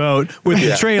boat with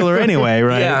the trailer anyway,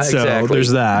 right? Yeah, so exactly.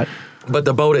 there's that. But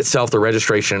the boat itself, the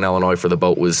registration in Illinois for the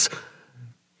boat was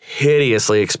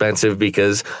hideously expensive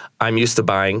because I'm used to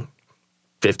buying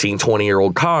 15,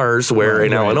 20-year-old cars where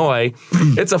in Illinois,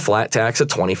 it's a flat tax of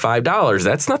 $25.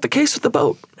 That's not the case with the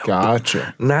boat.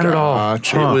 Gotcha. Not at all.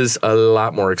 Gotcha. It was a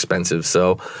lot more expensive.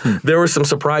 So there were some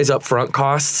surprise upfront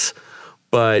costs,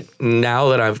 but now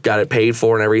that I've got it paid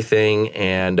for and everything,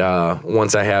 and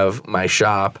once I have my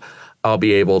shop, I'll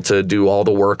be able to do all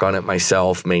the work on it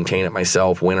myself, maintain it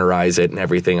myself, winterize it and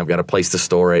everything. I've got a place to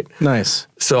store it. Nice.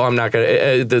 So I'm not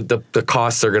going to, the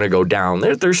costs are going to go down.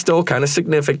 They're still kind of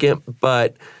significant,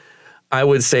 but I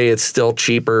would say it's still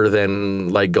cheaper than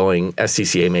like going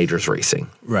SCCA majors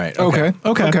racing. Right. Okay.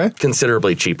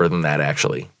 Considerably cheaper than that,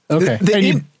 actually. Okay.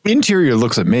 The interior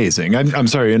looks amazing. I'm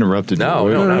sorry I interrupted you.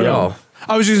 No, not at all.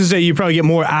 I was just going to say you probably get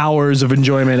more hours of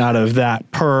enjoyment out of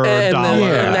that per dollar.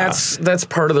 And that's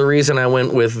part of the reason I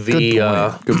went with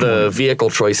the vehicle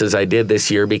choices I did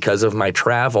this year because of my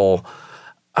travel.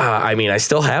 I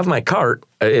still have my cart.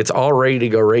 It's all ready to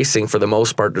go racing for the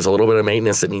most part. There's a little bit of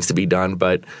maintenance that needs to be done,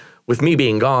 but with me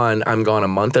being gone, I'm gone a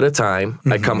month at a time.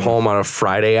 I come home on a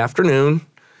Friday afternoon,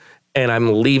 and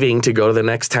I'm leaving to go to the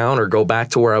next town or go back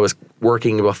to where I was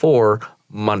working before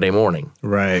Monday morning.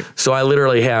 Right. So I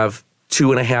literally have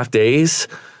 2.5 days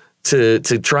to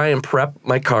try and prep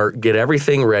my cart, get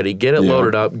everything ready, get it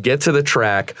loaded up, get to the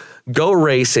track, go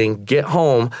racing, get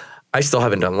home. I still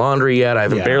haven't done laundry yet. I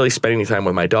haven't barely spent any time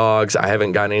with my dogs. I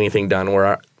haven't gotten anything done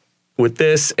with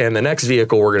this and the next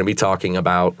vehicle we're going to be talking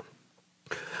about,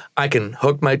 I can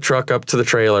hook my truck up to the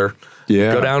trailer,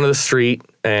 go down to the street,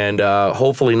 and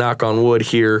hopefully, knock on wood,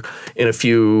 here in a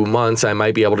few months, I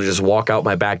might be able to just walk out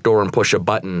my back door and push a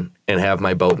button and have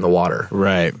my boat in the water.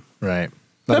 Right.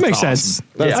 That makes sense.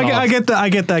 That's I get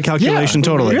that calculation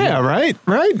totally. Yeah, right.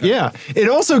 Yeah. It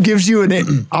also gives you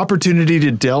an opportunity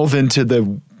to delve into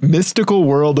the mystical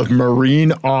world of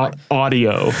marine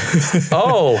audio.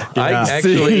 Oh, I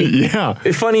actually,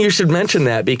 It's funny you should mention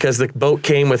that because the boat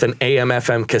came with an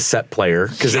AM/FM cassette player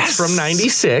because it's from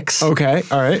 '96. Okay,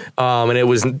 all right. And it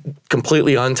was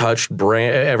completely untouched.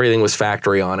 Everything was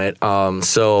factory on it.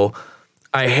 So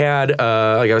I had, like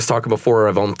I was talking before,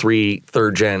 I've owned 3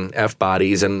 third-gen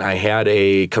F-bodies, and I had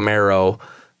a Camaro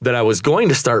that I was going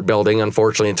to start building.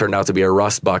 Unfortunately, it turned out to be a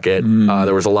rust bucket.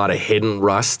 There was a lot of hidden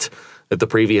rust that the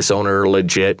previous owner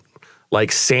legit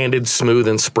like sanded smooth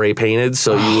and spray painted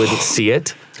so you wouldn't see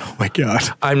it. Oh my God.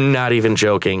 I'm not even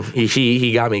joking.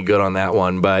 He got me good on that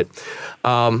one. But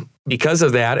because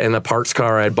of that and the parts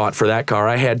car I had bought for that car,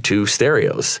 I had 2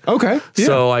 stereos. Okay. Yeah.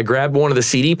 So I grabbed one of the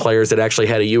CD players that actually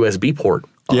had a USB port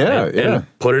on it and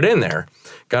put it in there.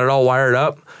 Got it all wired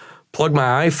up. Plugged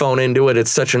my iPhone into it.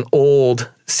 It's such an old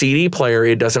CD player,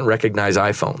 it doesn't recognize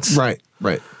iPhones.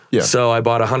 Right. Yeah. So I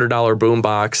bought a $100 boom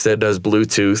box that does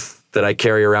Bluetooth that I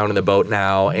carry around in the boat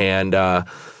now, and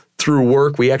through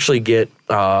work, we actually get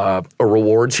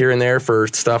rewards here and there for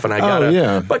stuff, and I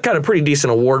got a pretty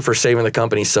decent award for saving the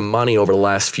company some money over the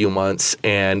last few months,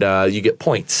 and you get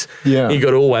points. Yeah. You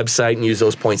go to a website and use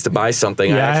those points to buy something.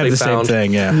 Yeah, I have the same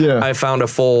thing, I found a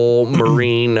full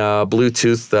Marine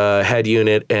Bluetooth head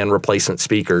unit and replacement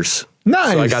speakers.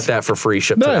 Nice. So I got that for free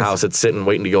shipped to the house. It's sitting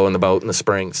waiting to go in the boat in the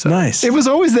spring. So. Nice. It was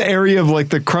always the area of like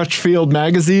the Crutchfield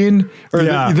magazine or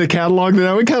the catalog that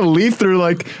I would kind of leaf through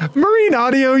like Marine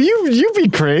Audio. You be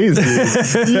crazy.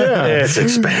 Yeah, it's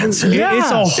expensive. Yeah.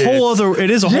 It's a whole other. It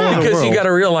is a whole other because world. you got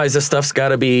to realize this stuff's got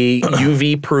to be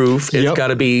UV proof. It's got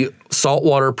to be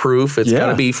saltwater proof. It's got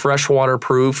to be freshwater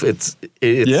proof. It's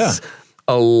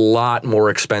a lot more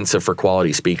expensive for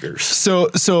quality speakers. So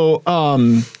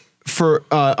for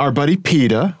our buddy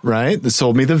PETA, right, that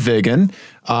sold me the Vigan,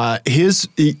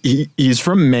 he's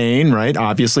from Maine, right?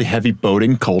 Obviously heavy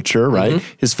boating culture, right?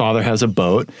 Mm-hmm. His father has a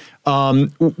boat.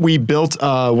 We built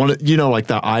like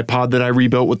the iPod that I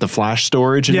rebuilt with the flash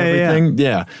storage and everything.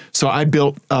 Yeah. So I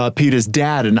built PETA's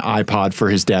dad an iPod for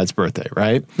his dad's birthday,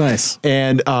 right? Nice.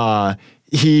 And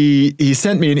he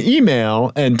sent me an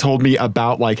email and told me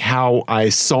about like how I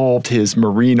solved his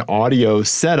Marine Audio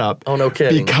setup. Oh, no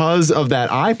kidding. Because of that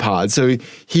iPod. So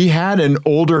he had an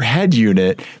older head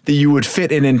unit that you would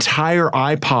fit an entire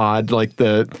iPod, like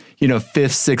the 5th,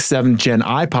 6th, 7th gen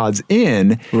iPods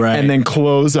in, and then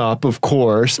close up, of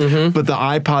course. Mm-hmm. But the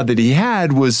iPod that he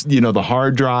had was, the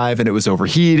hard drive and it was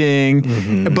overheating.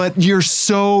 Mm-hmm. But you're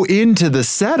so into the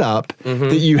setup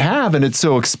that you have and it's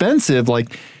so expensive,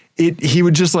 like he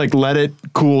would just like let it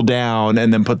cool down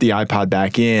and then put the iPod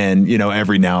back in,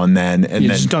 every now and then. And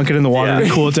then just dunk it in the water and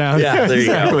cool it down. Yeah, there you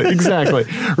go. Exactly.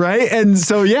 Right. And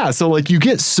so, so like you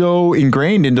get so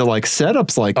ingrained into like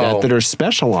setups like that are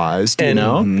specialized,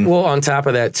 Well, on top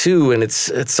of that too, and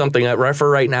it's something that for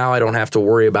right now, I don't have to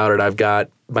worry about it. I've got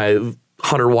my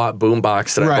 100-watt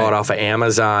boombox that I bought off of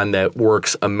Amazon that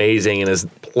works amazing and is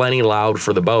plenty loud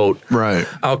for the boat. Right.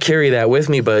 I'll carry that with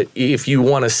me. But if you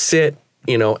want to sit,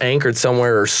 anchored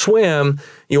somewhere or swim,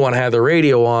 you want to have the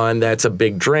radio on, that's a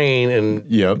big drain, and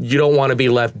you don't want to be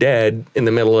left dead in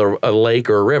the middle of a lake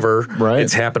or a river. Right.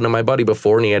 It's happened to my buddy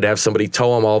before, and he had to have somebody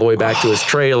tow him all the way back to his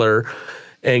trailer,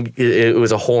 and it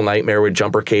was a whole nightmare with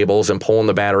jumper cables and pulling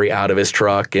the battery out of his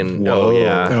truck, and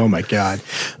oh my God.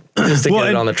 Just to get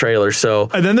it on the trailer.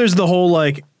 So and then there's the whole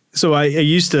like, so I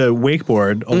used to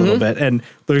wakeboard a little bit, and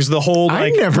there's the whole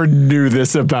like. I never knew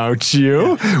this about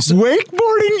you.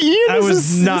 Wakeboarding, Ian. I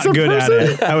was not good at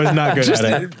it. I was not good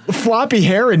at it. Floppy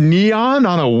hair and neon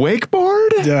on a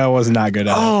wakeboard. Yeah, I was not good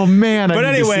at it. Oh man! But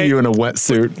I need to see you in a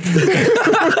wetsuit.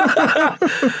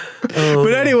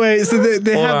 But anyway, so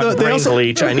they have they also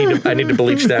bleach. I need to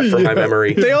bleach that for my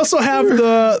memory. They also have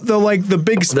the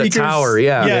big speakers, the tower,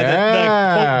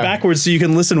 that backwards so you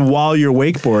can listen while you're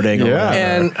wakeboarding. Yeah,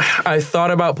 and I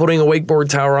thought about putting a wakeboard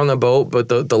tower on the boat, but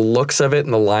the looks of it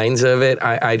and the lines of it,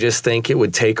 I just think it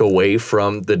would take away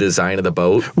from the design of the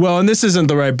boat. Well, and this isn't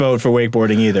the right boat for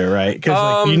wakeboarding either, right?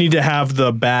 Because you need to have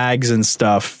the bags and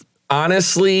stuff.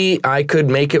 Honestly, I could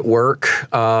make it work.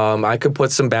 I could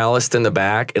put some ballast in the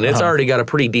back, and it's already got a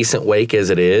pretty decent wake as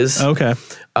it is. Okay.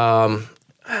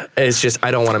 It's just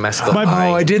I don't want to mess with the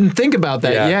I didn't think about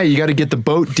that. Yeah, you got to get the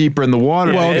boat deeper in the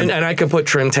water. Well, and I could put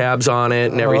trim tabs on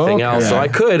it and everything else. So I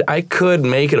could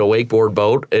make it a wakeboard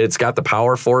boat. It's got the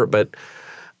power for it, but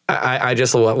I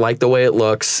just like the way it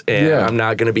looks, and I'm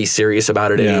not going to be serious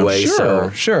about it anyway.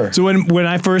 Sure. So when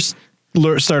I first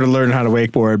started learning how to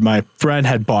wakeboard, my friend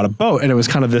had bought a boat, and it was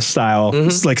kind of this style,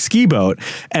 like ski boat,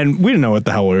 and we didn't know what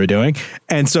the hell we were doing,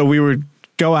 and so we would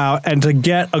go out, and to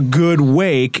get a good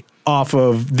wake off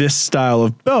of this style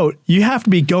of boat, you have to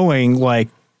be going like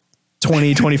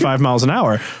 20, 25 miles an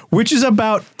hour, which is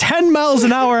about 10 miles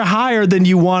an hour higher than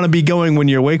you want to be going when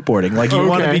you're wakeboarding. Like you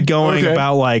want to be going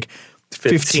about like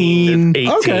 15 to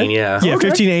 18, yeah,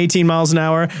 15 to 18 miles an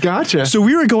hour. Gotcha. So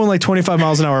we were going like 25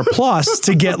 miles an hour plus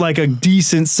to get like a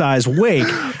decent size wake.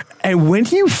 And when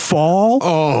you fall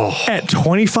at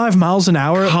 25 miles an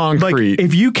hour, concrete. Like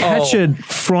if you catch a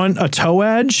toe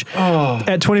edge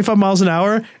at 25 miles an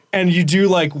hour and you do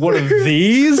like one of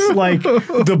these, like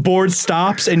the board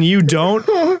stops and you don't,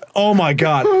 oh my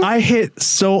God. I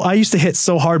used to hit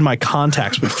so hard my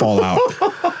contacts would fall out.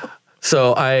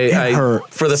 So I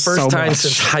for the first time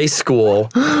since high school,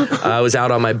 I was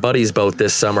out on my buddy's boat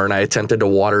this summer, and I attempted to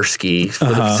water ski.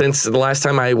 Since the last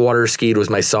time I water skied was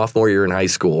my sophomore year in high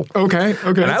school. Okay.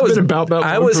 And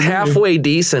I was halfway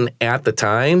decent at the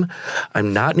time.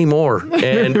 I'm not anymore.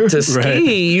 And to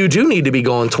ski, you do need to be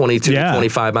going 22 to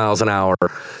 25 miles an hour.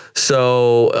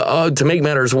 So to make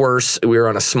matters worse, we were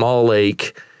on a small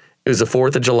lake. It was the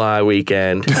 4th of July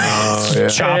weekend. Choppy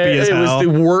as hell. It was the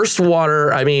worst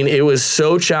water. I mean, it was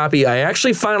so choppy. I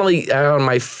actually finally, on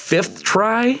my 5th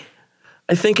try,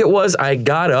 I think it was, I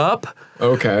got up.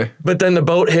 Okay. But then the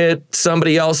boat hit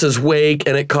somebody else's wake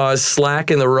and it caused slack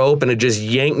in the rope and it just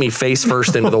yanked me face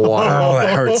first into the water. Oh,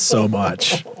 that hurts so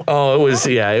much. Oh,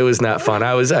 it was not fun.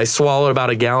 I swallowed about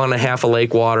 1.5 gallons of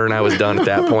lake water and I was done at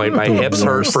that point. My hips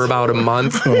hurt for about a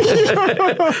month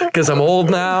because I'm old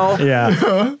now.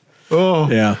 Yeah.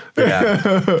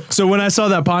 Yeah. So when I saw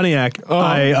that Pontiac,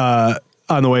 I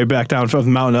on the way back down from the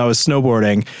mountain, I was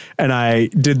snowboarding, and I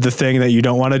did the thing that you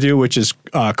don't want to do, which is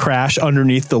crash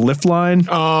underneath the lift line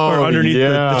or underneath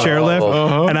the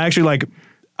chairlift. And I actually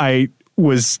I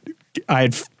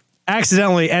had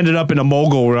accidentally ended up in a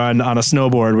mogul run on a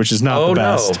snowboard, which is not the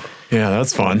best. No. Yeah,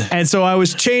 that's fun. And so I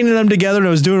was chaining them together and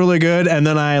I was doing really good. And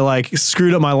then I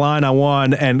screwed up my line on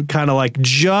one and kind of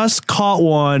just caught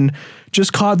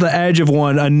the edge of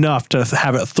one enough to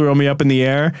have it throw me up in the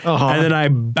air. And then I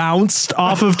bounced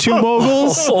off of 2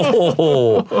 moguls.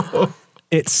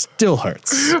 It still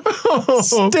hurts.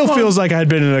 Still feels like I'd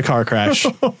been in a car crash.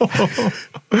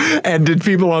 And did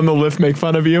people on the lift make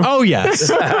fun of you? Oh,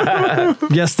 yes.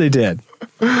 Yes, they did.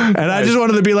 And I just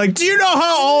wanted to be like, do you know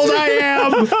how old I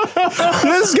am?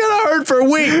 This is going to hurt for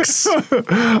weeks.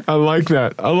 I like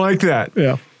that.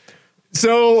 Yeah.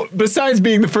 So besides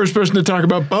being the first person to talk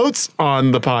about boats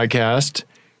on the podcast,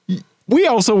 we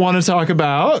also want to talk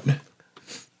about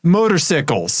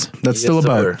motorcycles. That's still a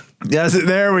boat. Yes,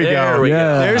 there we go.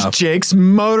 Yeah. There's Jake's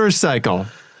motorcycle.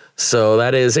 So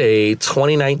that is a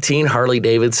 2019 Harley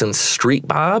Davidson Street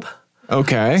Bob.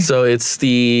 Okay. So it's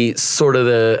for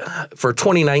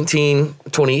 2019,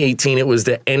 2018, it was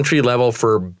the entry level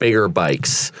for bigger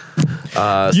bikes.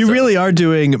 You really are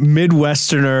doing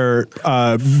Midwesterner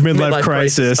midlife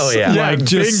crisis. Oh, yeah. Like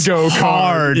just big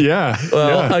go-kart. hard. Yeah.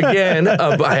 Well, again,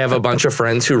 I have a bunch of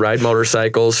friends who ride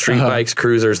motorcycles, street bikes,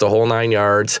 cruisers, the whole 9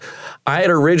 yards. I had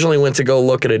originally went to go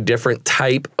look at a different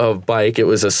type of bike. It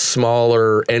was a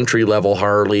smaller entry-level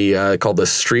Harley called the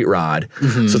Street Rod. So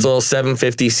it's a little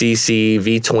 750cc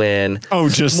V-twin. Oh,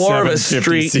 just more of a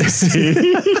street.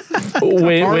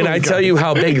 When I tell you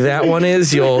how big that one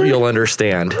is, you'll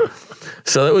understand.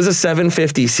 So it was a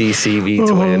 750cc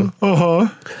V-twin.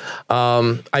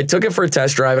 I took it for a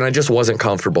test drive and I just wasn't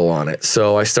comfortable on it.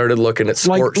 So I started looking at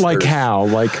Sportsters. Like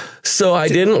how? So I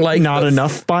didn't like not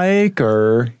enough bike,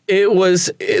 or it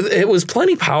was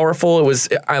plenty powerful.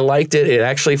 I liked it. It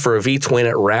actually, for a V-twin,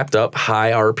 it wrapped up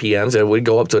high RPMs. It would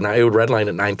go up to it would redline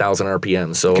at 9,000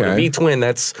 RPMs. So a V-twin,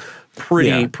 that's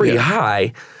pretty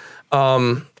high.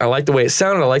 I liked the way it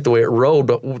sounded. I liked the way it rode,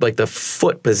 but like the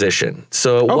foot position.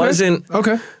 So it wasn't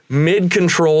mid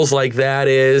controls like that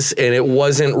is, and it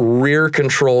wasn't rear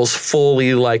controls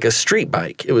fully like a street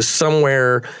bike. It was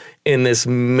somewhere in this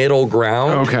middle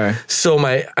ground. Okay. So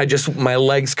my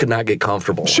legs could not get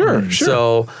comfortable. Sure.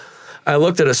 So I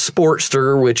looked at a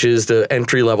Sportster, which is the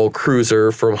entry level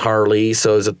cruiser from Harley.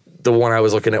 So the one I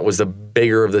was looking at was the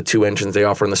bigger of the 2 engines they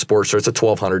offer in the Sportster. It's a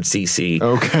 1200cc.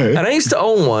 Okay. And I used to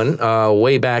own one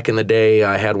way back in the day.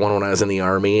 I had one when I was in the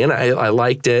Army, and I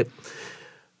liked it.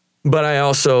 But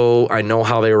I know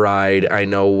how they ride. I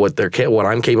know what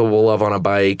I'm capable of on a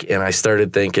bike. And I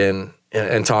started thinking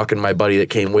and talking to my buddy that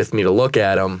came with me to look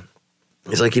at them.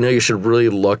 He's like, you should really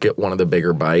look at one of the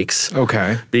bigger bikes.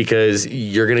 Okay. Because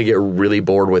you're going to get really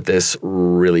bored with this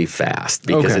really fast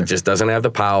because it just doesn't have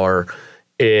the power.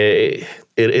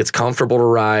 It's comfortable to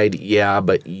ride,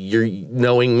 but you're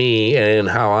knowing me and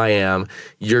how I am,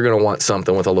 you're going to want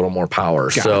something with a little more power.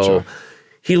 Gotcha. So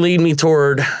he lead me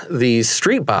toward these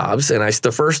Street Bobs, and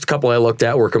the first couple I looked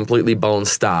at were completely bone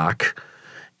stock.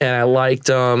 And I liked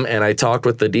them, and I talked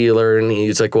with the dealer, and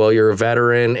he's like, well, you're a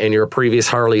veteran, and you're a previous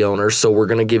Harley owner, so we're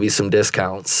going to give you some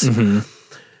discounts.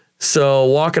 So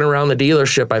walking around the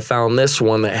dealership, I found this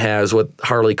one that has what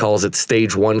Harley calls its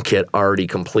Stage 1 kit already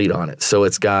complete on it. So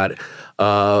it's got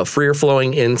freer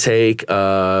flowing intake,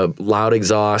 loud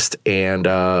exhaust, and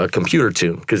computer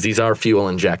tune, because these are fuel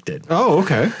injected. Oh,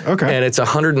 okay. And it's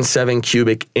 107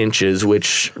 cubic inches,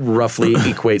 which roughly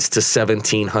equates to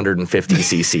 1,750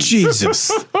 cc's.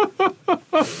 Jesus.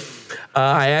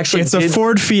 It's a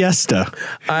Ford Fiesta.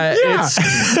 I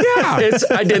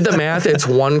did the math. It's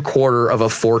 1/4 of a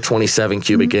 427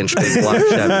 cubic inch big block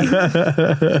Chevy.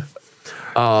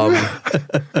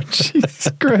 Jesus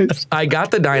Christ. I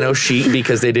got the dyno sheet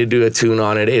because they did do a tune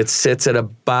on it. It sits at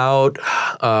about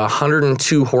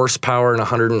 102 horsepower and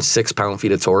 106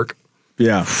 pound-feet of torque.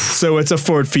 Yeah. So it's a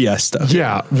Ford Fiesta.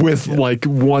 Yeah, with like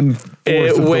 1/4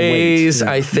 It of the weight. weighs,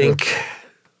 I think,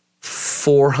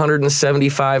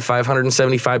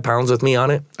 575 pounds with me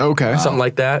on it. Okay. Something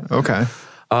like that. Okay.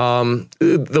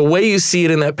 The way you see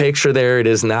it in that picture there, it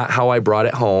is not how I brought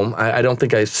it home. I don't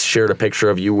think I shared a picture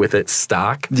of you with it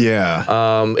stock.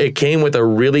 Yeah. It came with a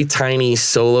really tiny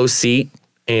solo seat,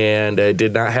 and it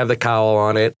did not have the cowl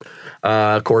on it.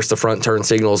 Of course, the front turn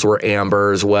signals were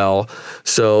amber as well.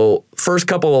 So first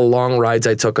couple of long rides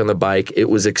I took on the bike, it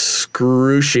was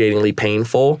excruciatingly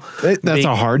painful. That's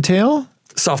a hardtail?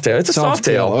 Softail. It's a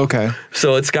Softail. Okay.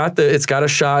 So it's got a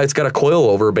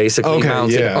coilover basically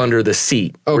mounted under the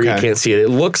seat where you can't see it. It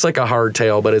looks like a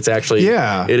hardtail, but it's actually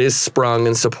it is sprung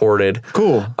and supported.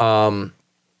 Cool.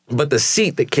 But the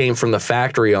seat that came from the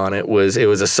factory on it was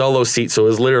a solo seat, so it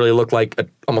was literally looked like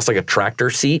almost like a tractor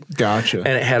seat. Gotcha. And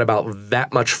it had about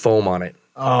that much foam on it.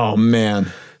 Oh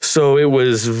man. So it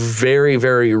was very,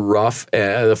 very rough.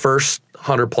 The first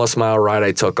 100+ mile ride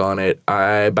I took on it,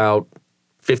 about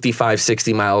 55,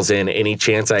 60 miles in, any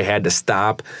chance I had to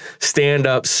stop, stand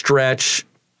up, stretch,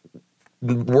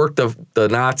 work the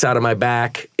knots out of my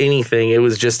back, anything. It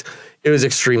was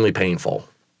extremely painful.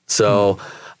 So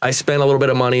I spent a little bit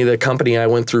of money. The company I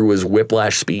went through was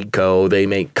Whiplash Speed Co. They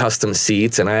make custom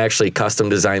seats, and I actually custom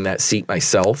designed that seat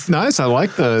myself. Nice. I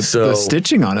like the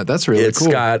stitching on it. That's really cool. It's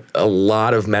got a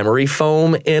lot of memory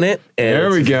foam in it. And there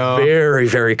we go. Very,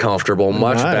 very comfortable.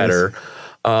 Much better.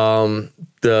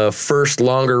 The first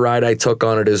longer ride I took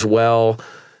on it as well,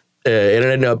 it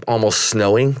ended up almost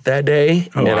snowing that day,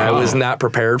 and I was not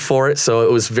prepared for it, so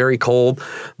it was very cold.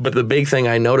 But the big thing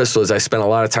I noticed was I spent a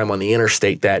lot of time on the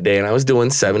interstate that day, and I was doing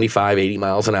 75, 80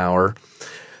 miles an hour.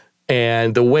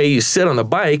 And the way you sit on the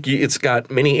bike, it's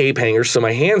got mini ape hangers, so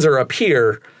my hands are up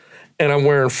here, and I'm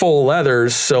wearing full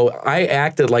leathers, so I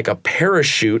acted like a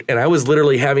parachute, and I was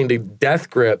literally having to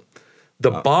death grip the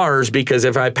bars because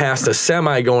if I passed a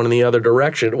semi going in the other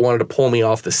direction, it wanted to pull me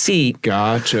off the seat.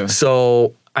 Gotcha.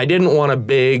 So I didn't want a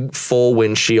big full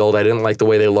windshield. I didn't like the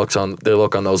way they look on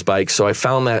those bikes. So I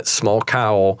found that small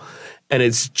cowl, and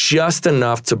it's just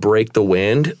enough to break the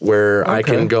wind where I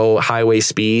can go highway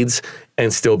speeds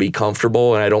and still be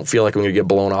comfortable, and I don't feel like I'm going to get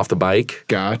blown off the bike.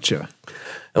 Gotcha. And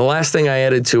the last thing I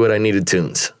added to it, I needed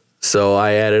tunes. So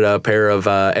I added a pair of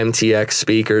MTX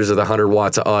speakers with 100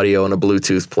 watts of audio and a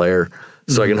Bluetooth player.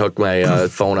 So I can hook my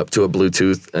phone up to a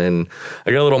Bluetooth. And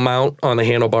I got a little mount on the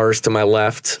handlebars to my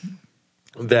left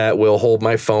that will hold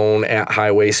my phone at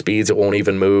highway speeds. It won't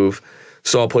even move.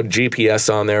 So I'll put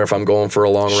GPS on there if I'm going for a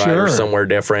long ride or somewhere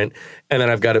different. And then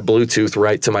I've got it Bluetooth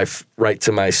right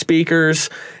to my speakers.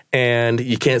 And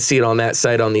you can't see it on that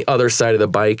side. On the other side of the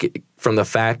bike from the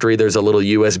factory, there's a little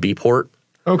USB port.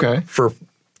 Okay. For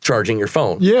charging your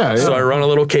phone. Yeah. So I run a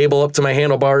little cable up to my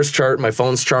handlebars, my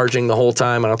phone's charging the whole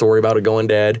time. I don't have to worry about it going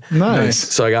dead. Nice.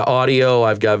 So I got audio,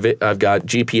 I've got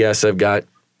GPS, I've got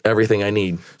everything I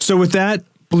need. So with that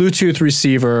Bluetooth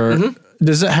receiver,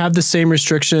 does it have the same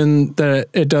restriction that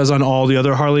it does on all the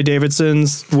other Harley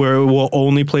Davidsons where it will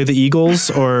only play the Eagles,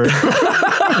 or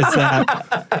is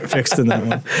that fixed in that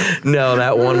one? No,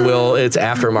 that one it's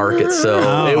aftermarket,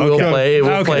 so it will play.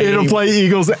 It'll play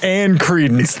Eagles and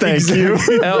Creedence. Thank you.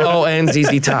 And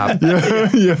ZZ Top.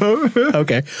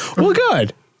 Okay. Well,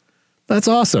 good. That's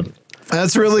awesome.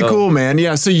 That's really cool, man.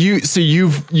 Yeah. So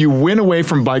you went away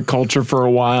from bike culture for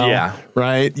a while. Yeah.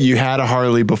 Right. You had a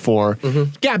Harley before.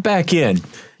 Got back in.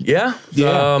 Yeah.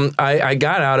 I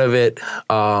got out of it.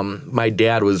 My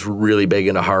dad was really big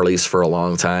into Harleys for a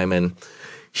long time, and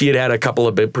he had a couple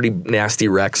of pretty nasty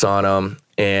wrecks on him.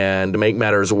 And to make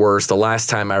matters worse, the last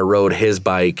time I rode his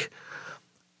bike,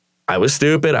 I was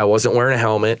stupid. I wasn't wearing a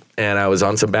helmet, and I was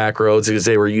on some back roads because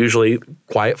they were usually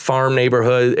quiet farm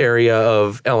neighborhood area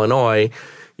of Illinois.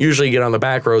 Usually you get on the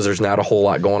back roads, there's not a whole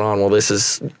lot going on. Well, this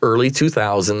is early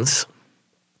 2000s,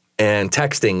 and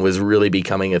texting was really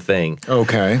becoming a thing.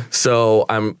 Okay. So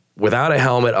I'm without a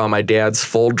helmet on my dad's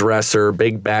full dresser,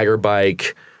 big bagger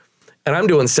bike, and I'm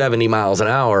doing 70 miles an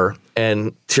hour,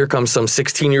 and here comes some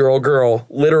 16-year-old girl,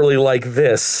 literally like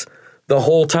this the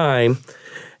whole time,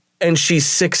 and she's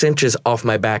 6 inches off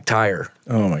my back tire.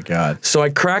 Oh, my God. So I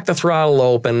cracked the throttle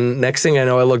open. Next thing I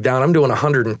know, I look down. I'm doing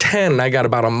 110, and I got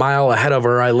about a mile ahead of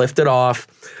her. I lifted off,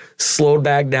 slowed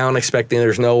back down, expecting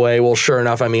there's no way. Well, sure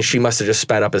enough, I mean, she must have just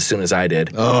sped up as soon as I did.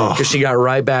 Because she got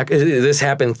right back. This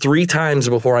happened 3 times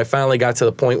before I finally got to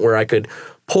the point where I could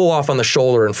pull off on the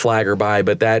shoulder and flag her by,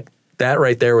 but that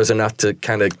right there was enough to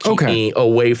kind of keep me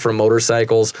away from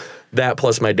motorcycles. That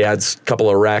plus my dad's couple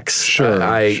of wrecks.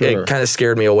 It kind of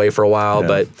scared me away for a while,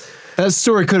 but that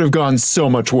story could have gone so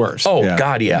much worse. Oh,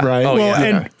 God, yeah. Right? Oh, well,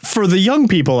 and for the young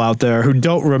people out there who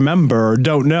don't remember or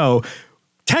don't know,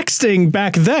 texting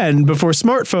back then, before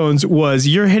smartphones, was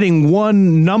you're hitting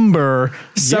one number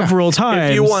several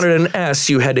times. If you wanted an S,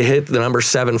 you had to hit the number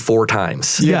 7 4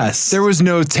 times. Yes. There was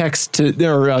no text to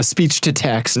or speech to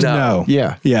text. No.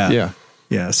 Yeah. Yeah. Yeah.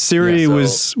 Yeah. Siri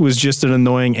was just an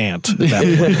annoying ant. At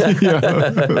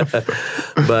that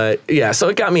point. But yeah, so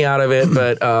it got me out of it.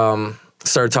 But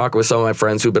started talking with some of my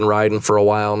friends who've been riding for a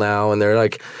while now, and they're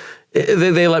like,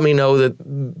 they let me know that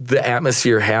the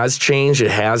atmosphere has changed. It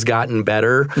has gotten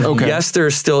better. Okay. Yes,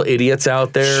 there's still idiots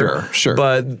out there. Sure.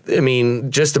 But I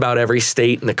mean, just about every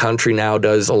state in the country now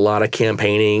does a lot of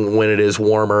campaigning when it is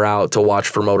warmer out to watch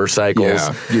for motorcycles.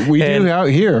 Yeah. We do out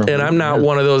here. And I'm not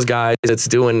one of those guys that's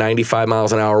doing 95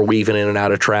 miles an hour weaving in and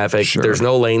out of traffic. Sure. There's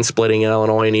no lane splitting in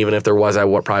Illinois, and even if there was, I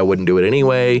probably wouldn't do it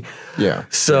anyway. Yeah.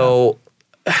 So...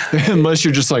 Unless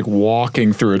you're just like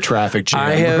walking through a traffic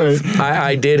jam.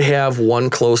 I did have one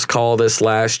close call this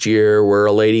last year where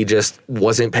a lady just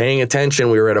wasn't paying attention.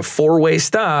 We were at a 4-way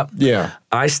stop. Yeah.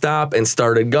 I stopped and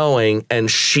started going, and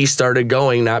she started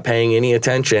going, not paying any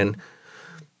attention.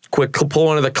 Quick pull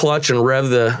onto the clutch and rev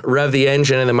the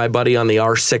engine, and then my buddy on the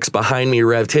R6 behind me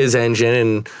revved his engine,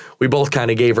 and we both kind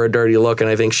of gave her a dirty look, and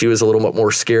I think she was a little bit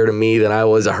more scared of me than I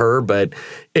was of her, but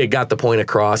it got the point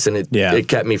across, and it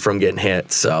kept me from getting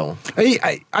hit. So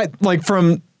I like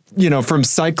from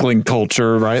cycling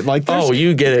culture, right? Like,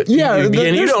 you get it. Yeah, and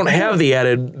you don't have the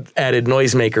added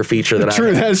noisemaker feature that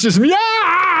true, I have. that's just me.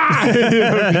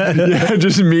 Yeah,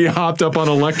 just me hopped up on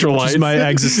electrolytes. Just my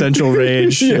existential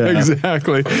rage. Yeah,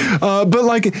 exactly. But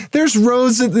like, there's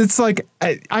roads that it's like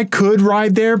I could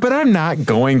ride there, but I'm not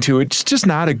going to. It's just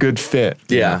not a good fit.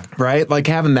 Yeah. Right? Like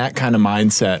having that kind of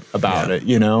mindset about it,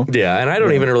 you know? Yeah, and I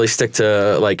don't even really stick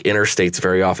to like interstates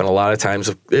very often. A lot of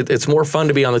times it's more fun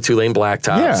to be on the 2-lane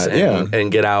blacktops and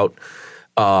get out.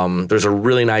 There's a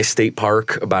really nice state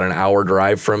park about an hour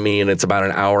drive from me, and it's about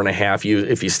an hour and a half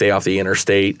if you stay off the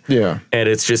interstate. Yeah. And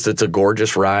it's a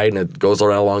gorgeous ride, and it goes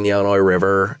right along the Illinois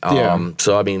River.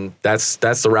 So, I mean, that's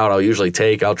the route I'll usually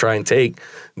take. I'll try and take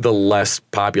the less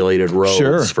populated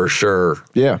roads for sure.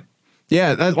 Yeah.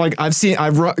 Yeah,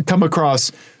 I've come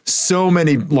across so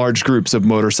many large groups of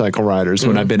motorcycle riders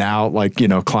when I've been out, like,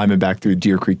 climbing back through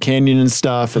Deer Creek Canyon and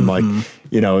stuff. And like,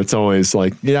 it's always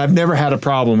like, I've never had a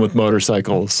problem with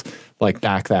motorcycles like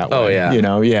back that way. Oh,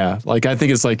 yeah. Yeah. Like, I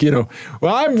think it's like,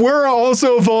 we're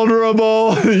also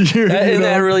vulnerable. And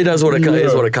that really does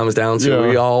is what it comes down to. Yeah.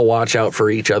 We all watch out for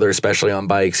each other, especially on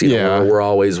bikes. We're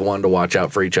always one to watch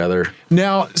out for each other.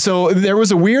 Now, so there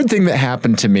was a weird thing that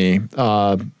happened to me.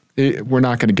 We're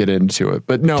not going to get into it,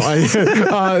 but no,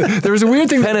 there was a weird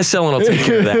thing. Penicillin will take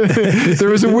care of that. There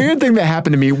was a weird thing that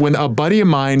happened to me when a buddy of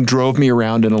mine drove me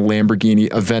around in a Lamborghini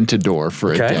Aventador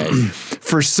for a day.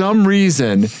 For some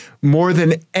reason, more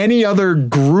than any other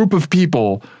group of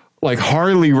people, like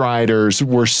Harley riders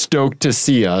were stoked to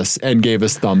see us and gave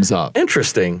us thumbs up.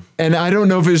 Interesting. And I don't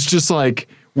know if it's just like,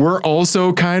 we're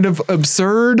also kind of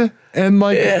absurd and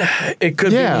like it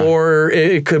could be more.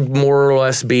 It could more or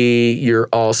less be you're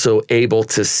also able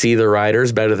to see the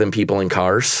riders better than people in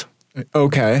cars.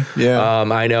 Okay. Yeah.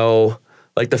 I know.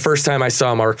 Like the first time I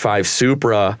saw Mark V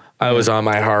Supra, I was on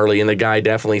my Harley, and the guy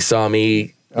definitely saw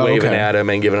me waving at him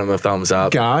and giving him a thumbs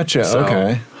up. Gotcha. So,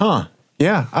 okay. Huh.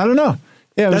 Yeah. I don't know.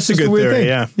 Yeah. That's a good weird theory.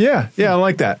 thing. Yeah. Yeah. I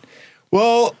like that.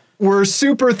 Well, we're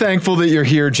super thankful that you're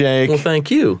here, Jake. Well, thank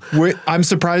you. I'm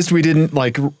surprised we didn't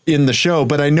like in the show,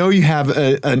 but I know you have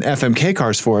an FMK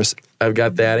cars for us. I've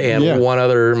got that and one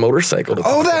other motorcycle to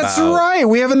talk about. Oh, that's right.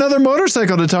 We have another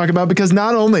motorcycle to talk about because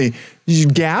not only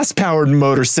gas-powered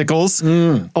motorcycles,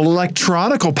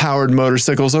 electronical powered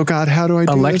motorcycles. Oh God, how do I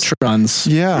do Electrons. this?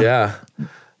 Yeah.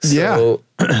 Yeah. So,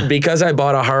 because I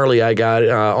bought a Harley, I got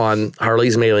on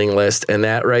Harley's mailing list, and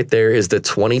that right there is the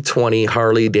 2020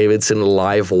 Harley Davidson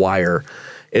Live Wire.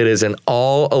 It is an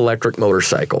all-electric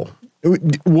motorcycle.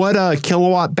 What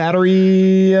kilowatt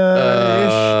battery?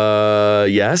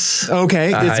 Yes.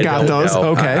 Okay, it's got those. Know.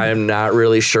 Okay, I am not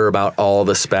really sure about all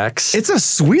the specs. It's a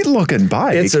sweet looking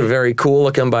bike. It's a very cool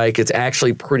looking bike. It's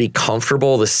actually pretty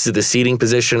comfortable. The seating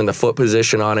position and the foot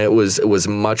position on it was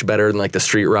much better than like the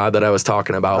street rod that I was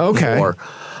talking about before.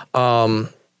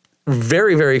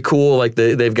 Very, very cool. Like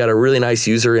they've got a really nice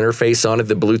user interface on it.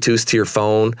 The Bluetooth to your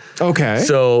phone. Okay.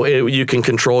 So you can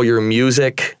control your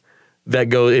music. That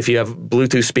goes if you have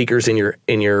Bluetooth speakers in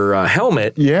your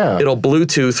helmet. Yeah, it'll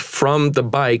Bluetooth from the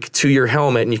bike to your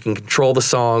helmet, and you can control the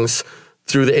songs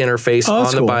through the interface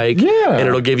on the cool. bike. Yeah. And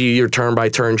it'll give you your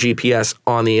turn-by-turn GPS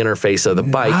on the interface of the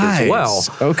bike as well.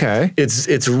 Okay. It's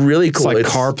really cool.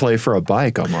 It's like CarPlay for a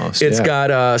bike almost. It's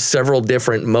got several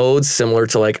different modes, similar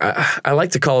to like, I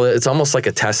like to call it, it's almost like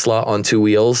a Tesla on two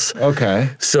wheels. Okay.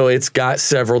 So it's got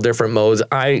several different modes.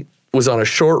 I was on a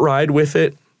short ride with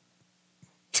it.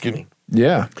 Excuse me.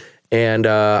 Yeah. And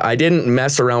I didn't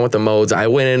mess around with the modes. I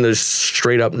went into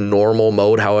straight up normal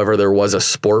mode. However, there was a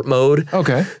sport mode.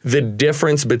 Okay. The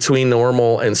difference between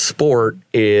normal and sport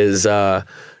is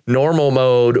normal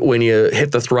mode, when you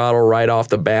hit the throttle right off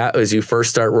the bat, as you first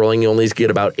start rolling, you only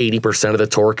get about 80% of the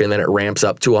torque, and then it ramps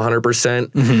up to 100%.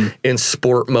 Mm-hmm. In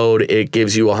sport mode, it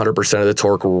gives you 100% of the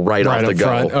torque right off the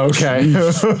go.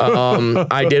 Okay.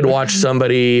 I did watch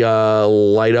somebody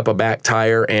light up a back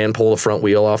tire and pull the front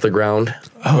wheel off the ground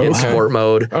in sport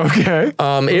mode. Okay.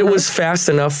 It was fast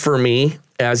enough for me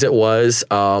as it was.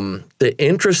 The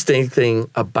interesting thing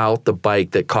about the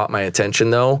bike that caught my attention,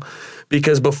 though,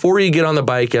 because before you get on the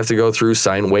bike, you have to go through,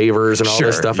 sign waivers and all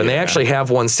this stuff. And they actually have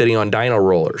one sitting on dyno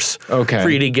rollers for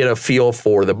you to get a feel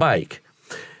for the bike.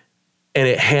 And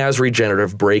it has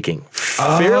regenerative braking.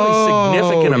 Fairly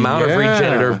significant amount of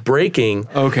regenerative braking.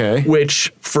 Okay.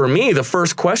 Which, for me, the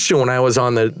first question when I was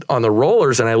on the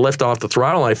rollers and I lift off the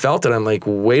throttle and I felt it, I'm like,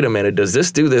 wait a minute, does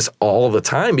this do this all the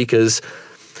time? Because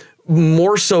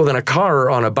more so than a car,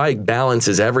 on a bike, balance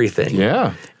is everything.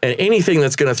 Yeah. And anything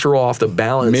that's going to throw off the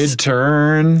balance.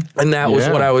 Mid-turn. And that was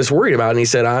what I was worried about. And he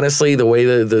said, honestly, the way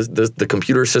the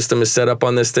computer system is set up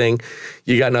on this thing,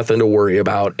 you got nothing to worry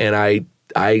about. And I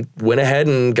went ahead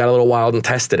and got a little wild and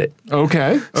tested it.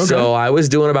 Okay. So I was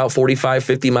doing about 45,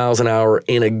 50 miles an hour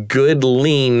in a good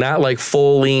lean, not like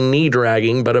full lean knee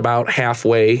dragging, but about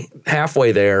halfway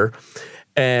there.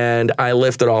 And I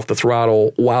lifted off the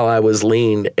throttle while I was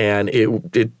leaned, and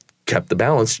it kept the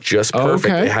balance just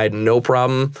perfect. I had no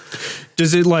problem.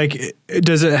 Does it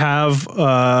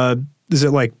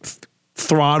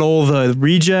throttle the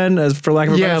regen, as for lack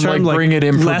of a better term? Like bring it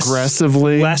in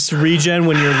progressively. Less regen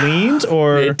when you're leaned,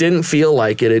 or it didn't feel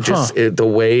like it. It just the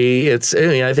way it's. I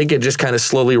mean, I think it just kind of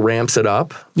slowly ramps it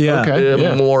up. Yeah.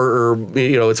 Okay. More,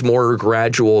 it's more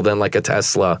gradual than like a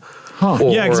Tesla.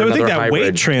 Yeah, because I would think that hybrid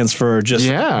weight transfer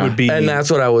would be. And that's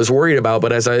what I was worried about.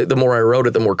 But the more I rode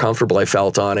it, the more comfortable I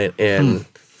felt on it. And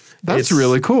that's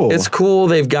really cool. It's cool.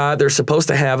 They're supposed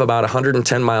to have about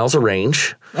 110 miles of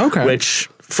range. Okay. Which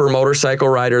for a motorcycle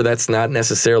rider, that's not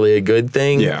necessarily a good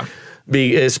thing. Yeah.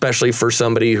 Especially for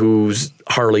somebody who's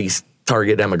Harley's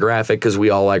target demographic, because we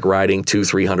all like riding 200,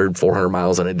 300, 400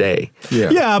 miles in a day.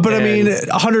 Yeah, but I mean,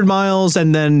 100 miles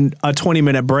and then a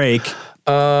 20-minute break.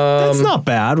 That's not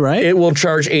bad, right? It will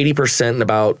charge 80% in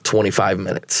about 25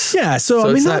 minutes. Yeah, so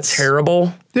I mean, that's not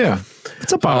terrible. Yeah,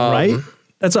 it's about right.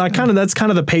 That's kind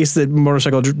of the pace that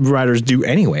motorcycle riders do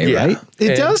anyway, right?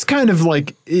 It does kind of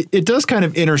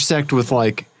intersect with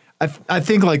like I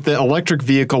think like the electric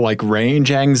vehicle like range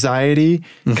anxiety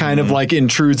kind of like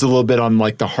intrudes a little bit on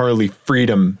like the Harley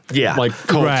freedom like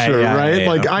culture, right?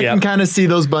 Like I can kind of see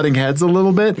those butting heads a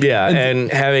little bit. Yeah,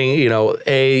 and having,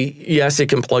 yes, it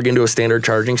can plug into a standard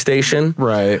charging station.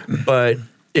 Right. But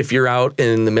if you're out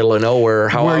in the middle of nowhere,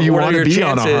 where you want to be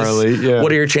on a Harley,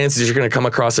 what are your chances you're going to come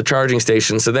across a charging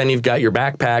station? So then you've got your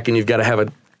backpack and you've got to have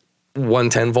a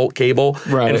 110 volt cable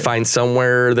and find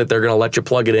somewhere that they're going to let you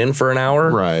plug it in for an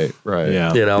hour. Right.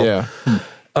 Yeah.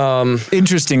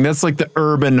 Interesting. That's like the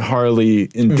urban Harley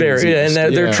enthusiast.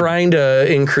 And they're trying to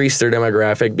increase their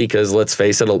demographic because, let's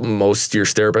face it, most your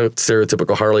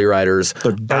stereotypical Harley riders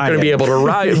aren't going to be able to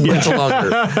ride much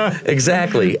longer.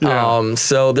 Exactly. Yeah.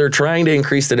 So they're trying to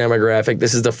increase the demographic.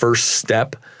 This is the first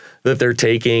step that they're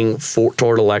taking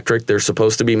toward electric. They're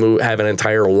supposed to be have an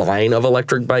entire line of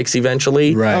electric bikes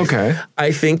eventually. Right. Okay.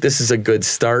 I think this is a good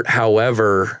start.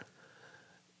 However,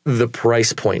 the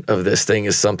price point of this thing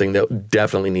is something that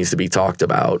definitely needs to be talked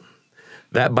about.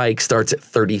 That bike starts at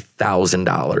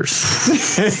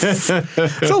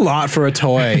 $30,000. It's a lot for a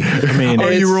toy. I mean,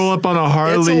 you roll up on a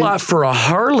Harley. It's a lot for a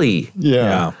Harley.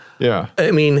 Yeah. I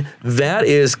mean, that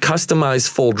is customized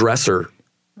full dresser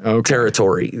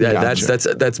territory.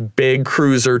 That's big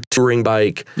cruiser touring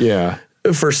bike. Yeah.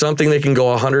 For something that can go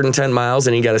 110 miles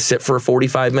and you got to sit for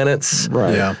 45 minutes.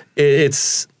 Right. Yeah.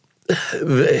 It's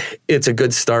a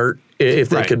good start. If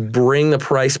they could bring the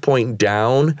price point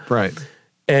down. Right.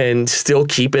 And still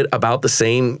keep it about the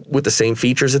same with the same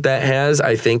features that has,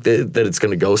 I think that it's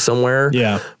going to go somewhere.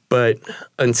 Yeah. But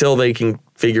until they can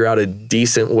figure out a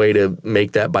decent way to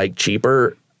make that bike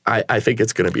cheaper, I think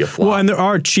it's going to be a flop. Well, and there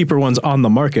are cheaper ones on the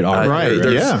market already. Right.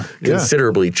 There's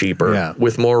considerably cheaper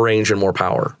with more range and more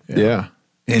power. Yeah.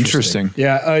 Interesting.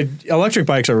 Yeah, electric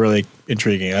bikes are really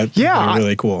intriguing. They're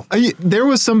really cool. There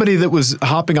was somebody that was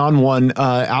hopping on one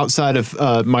outside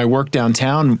of my work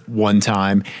downtown one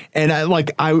time, and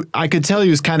I could tell he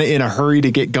was kind of in a hurry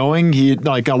to get going. He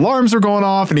alarms were going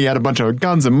off, and he had a bunch of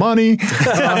guns and money. But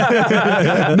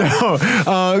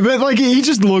he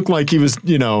just looked like he was,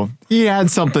 he had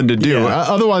something to do. Yeah.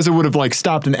 Otherwise, I would have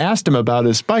stopped and asked him about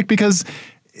his bike because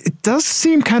it does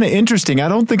seem kind of interesting. I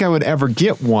don't think I would ever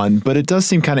get one, but it does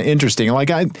seem kind of interesting. I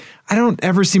don't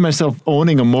ever see myself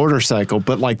owning a motorcycle,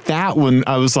 but that one,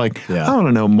 I was like, I want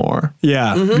to know more.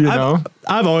 Yeah. Mm-hmm.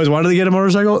 I've always wanted to get a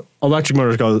motorcycle. Electric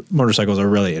motorcycles are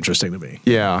really interesting to me.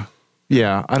 Yeah.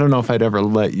 Yeah. I don't know if I'd ever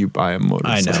let you buy a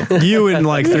motorcycle. I know. You and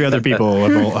 3 other people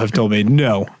have told me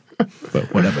no.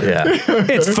 But whatever. Yeah.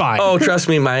 It's fine. Oh, trust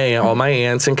me, all my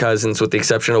aunts and cousins, with the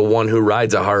exception of one who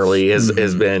rides a Harley, has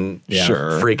been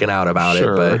freaking out about it.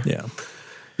 But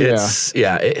it's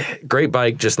great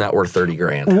bike, just not worth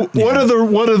 $30,000. What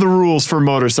are the rules for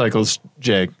motorcycles,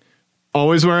 Jake?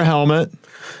 Always wear a helmet.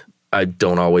 I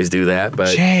don't always do that,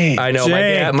 but Jake, I know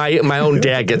my own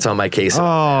dad gets on my case.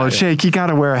 Oh, Jake, you got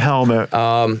to wear a helmet.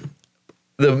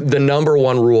 The number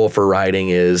one rule for riding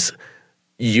is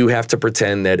you have to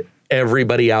pretend that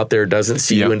everybody out there doesn't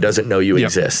see you and doesn't know you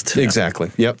exist. Exactly.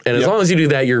 Yep. And as long as you do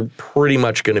that, you're pretty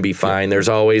much going to be fine. There's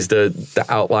always the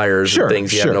outliers and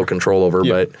things you have no control over.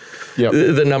 But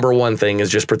the number one thing is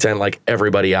just pretend like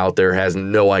everybody out there has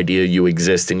no idea you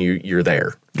exist and you're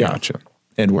there. Gotcha.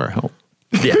 And wear a helmet.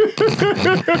 Yeah.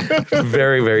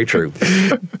 Very, very true.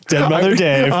 Dead Mother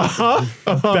Dave.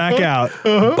 Back out.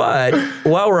 But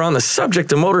while we're on the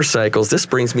subject of motorcycles, this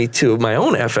brings me to my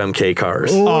own FMK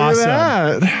cars.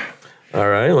 Awesome. All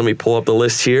right, let me pull up the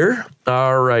list here.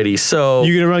 All righty, so...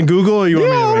 You going to run Google or you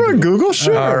want me to run Google?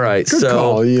 Sure. All right, Good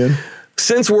call, Ian.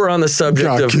 Since we're on the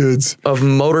subject of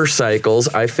motorcycles,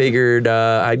 I figured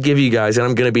I'd give you guys, and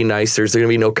I'm going to be nice, there's going to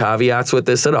be no caveats with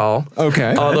this at all.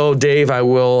 Okay. Although, Dave, I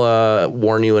will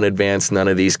warn you in advance, none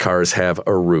of these cars have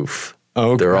a roof.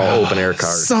 Okay. They're all open-air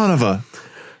cars. Son of a...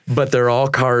 But they're all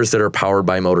cars that are powered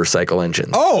by motorcycle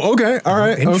engines. Oh, okay. All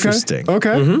right. Interesting. Okay.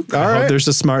 Mm-hmm. All right. There's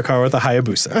a smart car with a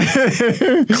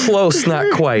Hayabusa. Close, not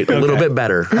quite. A little bit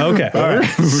better. Okay. All right.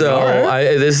 So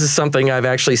this is something I've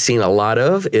actually seen a lot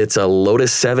of. It's a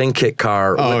Lotus 7 kit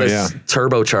car with a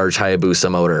turbocharged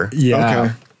Hayabusa motor. Yeah.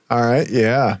 Okay. All right.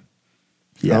 Yeah.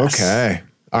 Yes. Okay.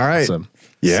 All right. Awesome.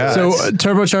 Yeah. So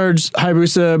turbocharged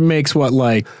Hayabusa makes what,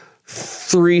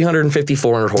 350,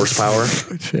 400 horsepower.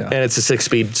 Yeah. And it's a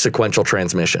 6-speed sequential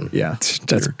transmission. Yeah.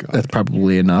 That's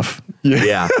probably enough.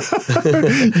 Yeah.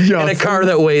 And a car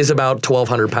that weighs about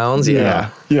 1,200 pounds.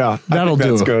 Yeah. That'll do.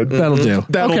 That's good. That'll do.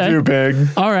 That'll do, big.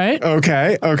 All right.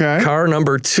 Okay. Car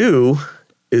number 2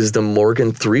 is the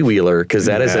Morgan 3-wheeler, because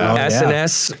that is an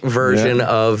S&S version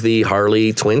of the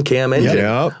Harley twin cam engine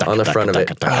on the front of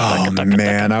it. Oh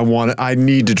man, I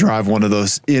need to drive one of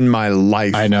those in my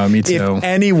life. I know, me too. If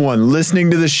anyone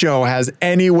listening to the show has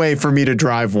any way for me to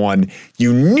drive one,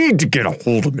 you need to get a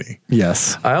hold of me.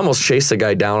 Yes. I almost chased a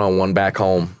guy down on one back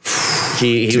home.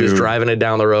 He was driving it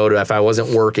down the road. If I wasn't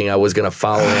working, I was going to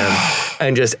follow him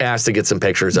and just ask to get some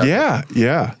pictures of it.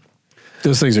 Yeah.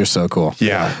 Those things are so cool.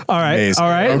 Yeah. All right. Amazing. All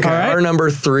right. Okay. Car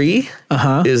number 3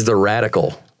 is the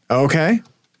Radical. Okay.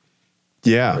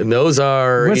 Yeah. And those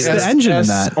are... What's the engine in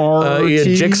that?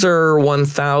 Gixxer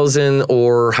 1000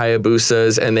 or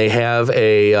Hayabusas, and they have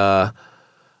the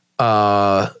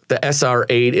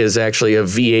SR8 is actually a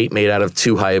V8 made out of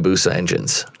 2 Hayabusa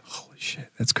engines. Holy shit.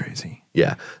 That's crazy.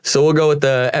 Yeah. So we'll go with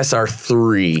the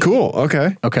SR3. Cool.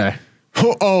 Okay.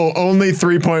 Oh, only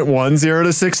 3.10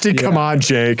 to 60? Come on,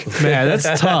 Jake. Man,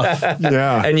 that's tough.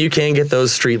 Yeah. And you can get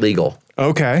those street legal.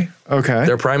 Okay.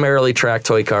 They're primarily track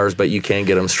toy cars, but you can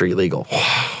get them street legal.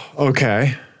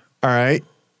 Okay. All right.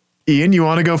 Ian, you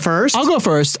want to go first? I'll go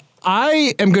first.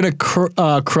 I am going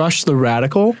to crush the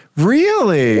Radical.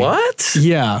 Really? What?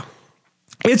 Yeah.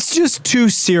 It's just too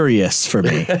serious for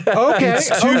me. Okay.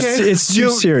 It's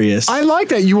too serious. I like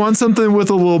that. You want something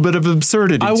with a little bit of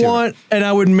absurdity. And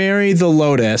I would marry the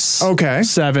Lotus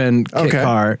 7 kit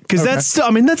car. Because that's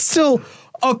still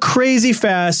a crazy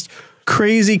fast,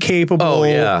 crazy capable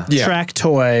track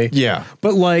toy. Yeah.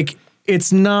 But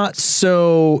it's not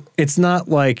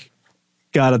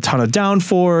got a ton of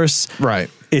downforce. Right.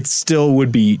 It still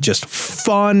would be just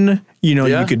fun.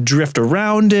 You could drift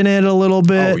around in it a little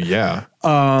bit. Oh, yeah.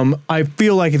 I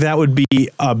feel like that would be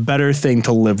a better thing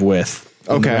to live with.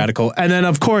 Okay. Radical. And then,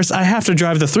 of course, I have to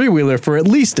drive the 3-wheeler for at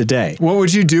least a day. What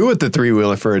would you do with the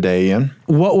 3-wheeler for a day, Ian?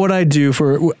 What would I do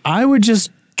I would just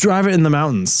drive it in the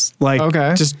mountains. Like,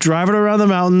 Okay. just drive it around the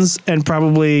mountains and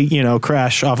probably,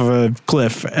 crash off of a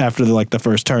cliff after the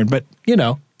first turn. But, it'd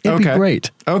be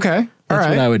great. Okay. That's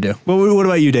what I would do. What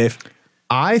about you, Dave?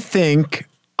 I think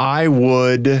I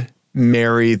would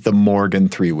marry the Morgan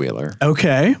three-wheeler.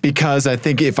 Okay. Because I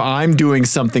think if I'm doing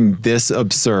something this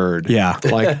absurd, Yeah.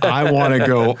 like I want to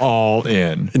go all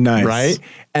in. Nice. Right?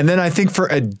 And then I think for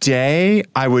a day,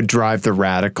 I would drive the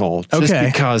Radical. Just Okay.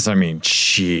 because,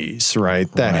 jeez, right?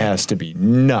 That has to be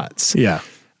nuts. Yeah.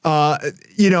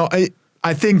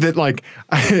 I think that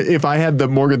if I had the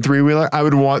Morgan three-wheeler, I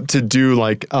would want to do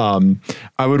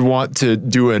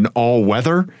an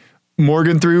all-weather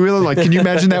Morgan three-wheeler. Like, can you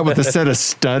imagine that with a set of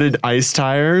studded ice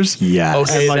tires? Yeah.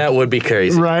 Okay, that would be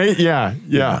crazy. Right? Yeah.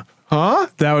 Huh?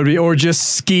 That would be, or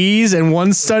just skis and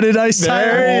one studded ice tire.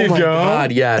 There you Oh my go.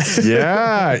 God, yes.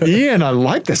 Yeah, Ian, I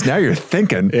like this. Now you're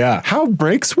thinking. Yeah. How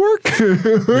brakes work?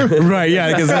 Right.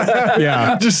 Yeah. Because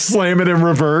yeah. Just slam it in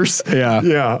reverse. Yeah.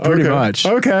 Yeah. Pretty okay. much.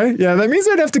 Okay. Yeah. That means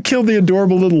I'd have to kill the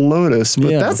adorable little Lotus, but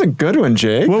Yeah. that's a good one,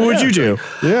 Jake. What would you do?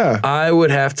 Yeah. I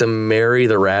would have to marry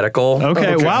the Radical.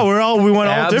 Okay. Wow. we went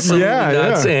all different. Absolutely Yeah,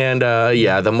 nuts.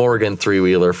 yeah. And the Morgan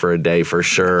three-wheeler for a day for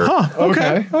sure. Huh.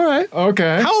 Okay. All right.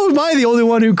 Okay. How am I the only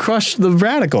one who crushed the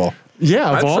Radical?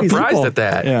 Yeah. Of all I'm surprised people. at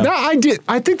that. Yeah. No, I did.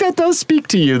 I think that does speak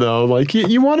to you, though. Like,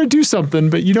 you want to do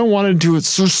something, but you don't want to do it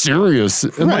so serious.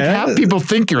 And Right. have people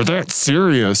think you're that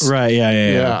serious. Right. Yeah.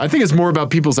 Yeah, I think it's more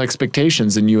about people's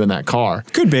expectations than you in that car.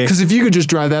 Could be. Because if you could just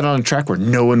drive that on a track where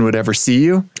no one would ever see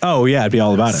you. Oh yeah, it'd be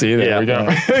all about it. See, there Yeah. we go.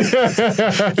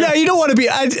 Yeah, you don't want to be.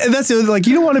 That's the other,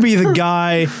 you don't want to be the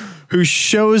guy who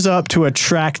shows up to a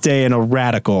track day in a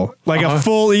Radical, like a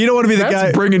full. You don't want to be the That's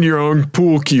guy. bringing your own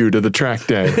pool cue to the track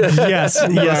day. Yes,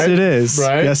 yes, it is.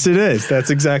 Right? Yes, it is. That's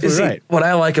exactly See, right. what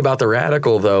I like about the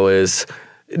Radical, though, is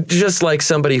just like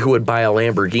somebody who would buy a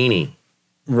Lamborghini.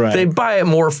 Right. They buy it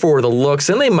more for the looks,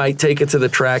 and they might take it to the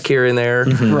track here and there.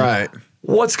 Right.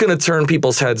 What's going to turn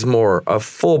people's heads more? A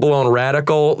full-blown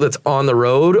Radical that's on the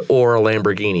road or a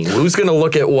Lamborghini? Who's going to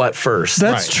look at what first?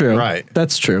 That's Right, true. right.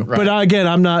 That's true. But again,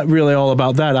 I'm not really all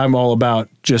about that. I'm all about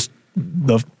just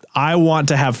I want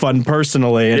to have fun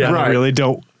personally, and Yeah. I Right. really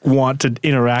don't want to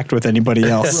interact with anybody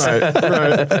else. Right.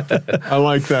 I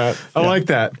like that. I like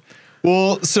that.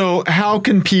 Well, so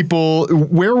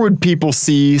where would people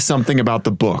see something about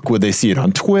the book? Would they see it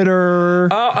on Twitter?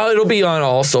 It'll be on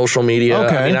all social media.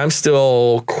 Okay. I'm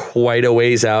still quite a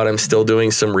ways out. I'm still doing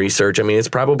some research. It's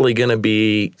probably going to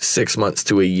be 6 months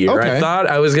to a year. Okay. I thought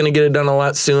I was going to get it done a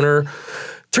lot sooner.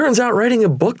 Turns out writing a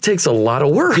book takes a lot of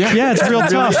work. Yeah, it's real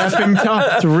tough. Effing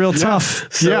tough. It's real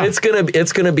tough. So Yeah. it's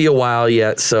gonna be a while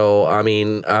yet. So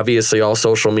obviously all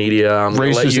social media. I'm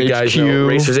gonna let you guys know.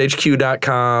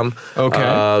 RacersHQ.com.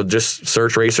 Okay. Just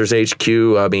search Racers HQ.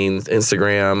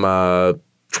 Instagram,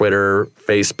 Twitter,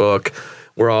 Facebook.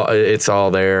 It's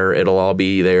all there. It'll all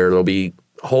be there. It'll be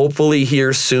hopefully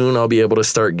here soon. I'll be able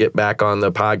to get back on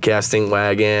the podcasting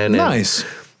wagon. Nice.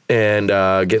 And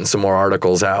getting some more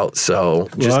articles out. So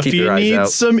just keep your eyes If you need out.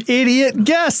 some idiot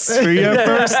guests for your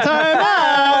first time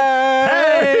out,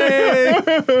 hey!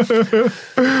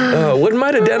 Wouldn't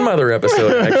mind a Den Mother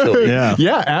episode, actually. Yeah.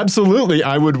 Yeah, absolutely.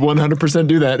 I would 100%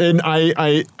 do that. And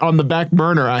I on the back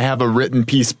burner, I have a written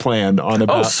piece planned on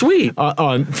about sweet.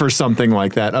 For something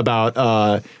like that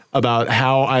about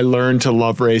how I learned to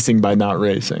love racing by not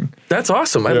racing. That's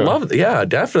awesome. I love it. Yeah,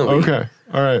 definitely. Okay.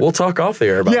 All right. We'll talk off the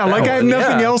air about Yeah, that like I have one.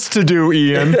 nothing Yeah. else to do,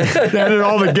 Ian. Edit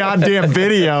all the goddamn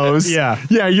videos. Yeah.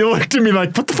 Yeah, you looked at me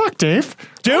like, what the fuck, Dave?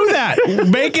 Do that.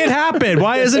 Make it happen.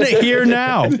 Why isn't it here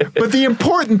now? But the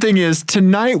important thing is,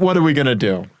 tonight, what are we going to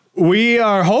do? We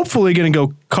are hopefully going to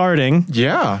go karting.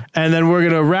 Yeah. And then we're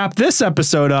going to wrap this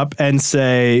episode up and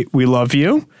say, we love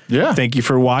you. Yeah. Thank you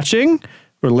for watching,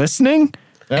 for listening.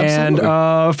 Absolutely.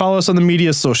 And follow us on the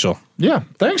media social. Yeah.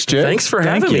 Thanks, Jay. Thanks for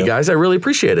Thank having you. me, guys. I really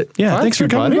appreciate it. Yeah. Thanks for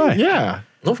coming by. Yeah.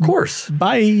 Of course.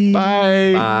 Bye.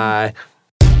 Bye. Bye.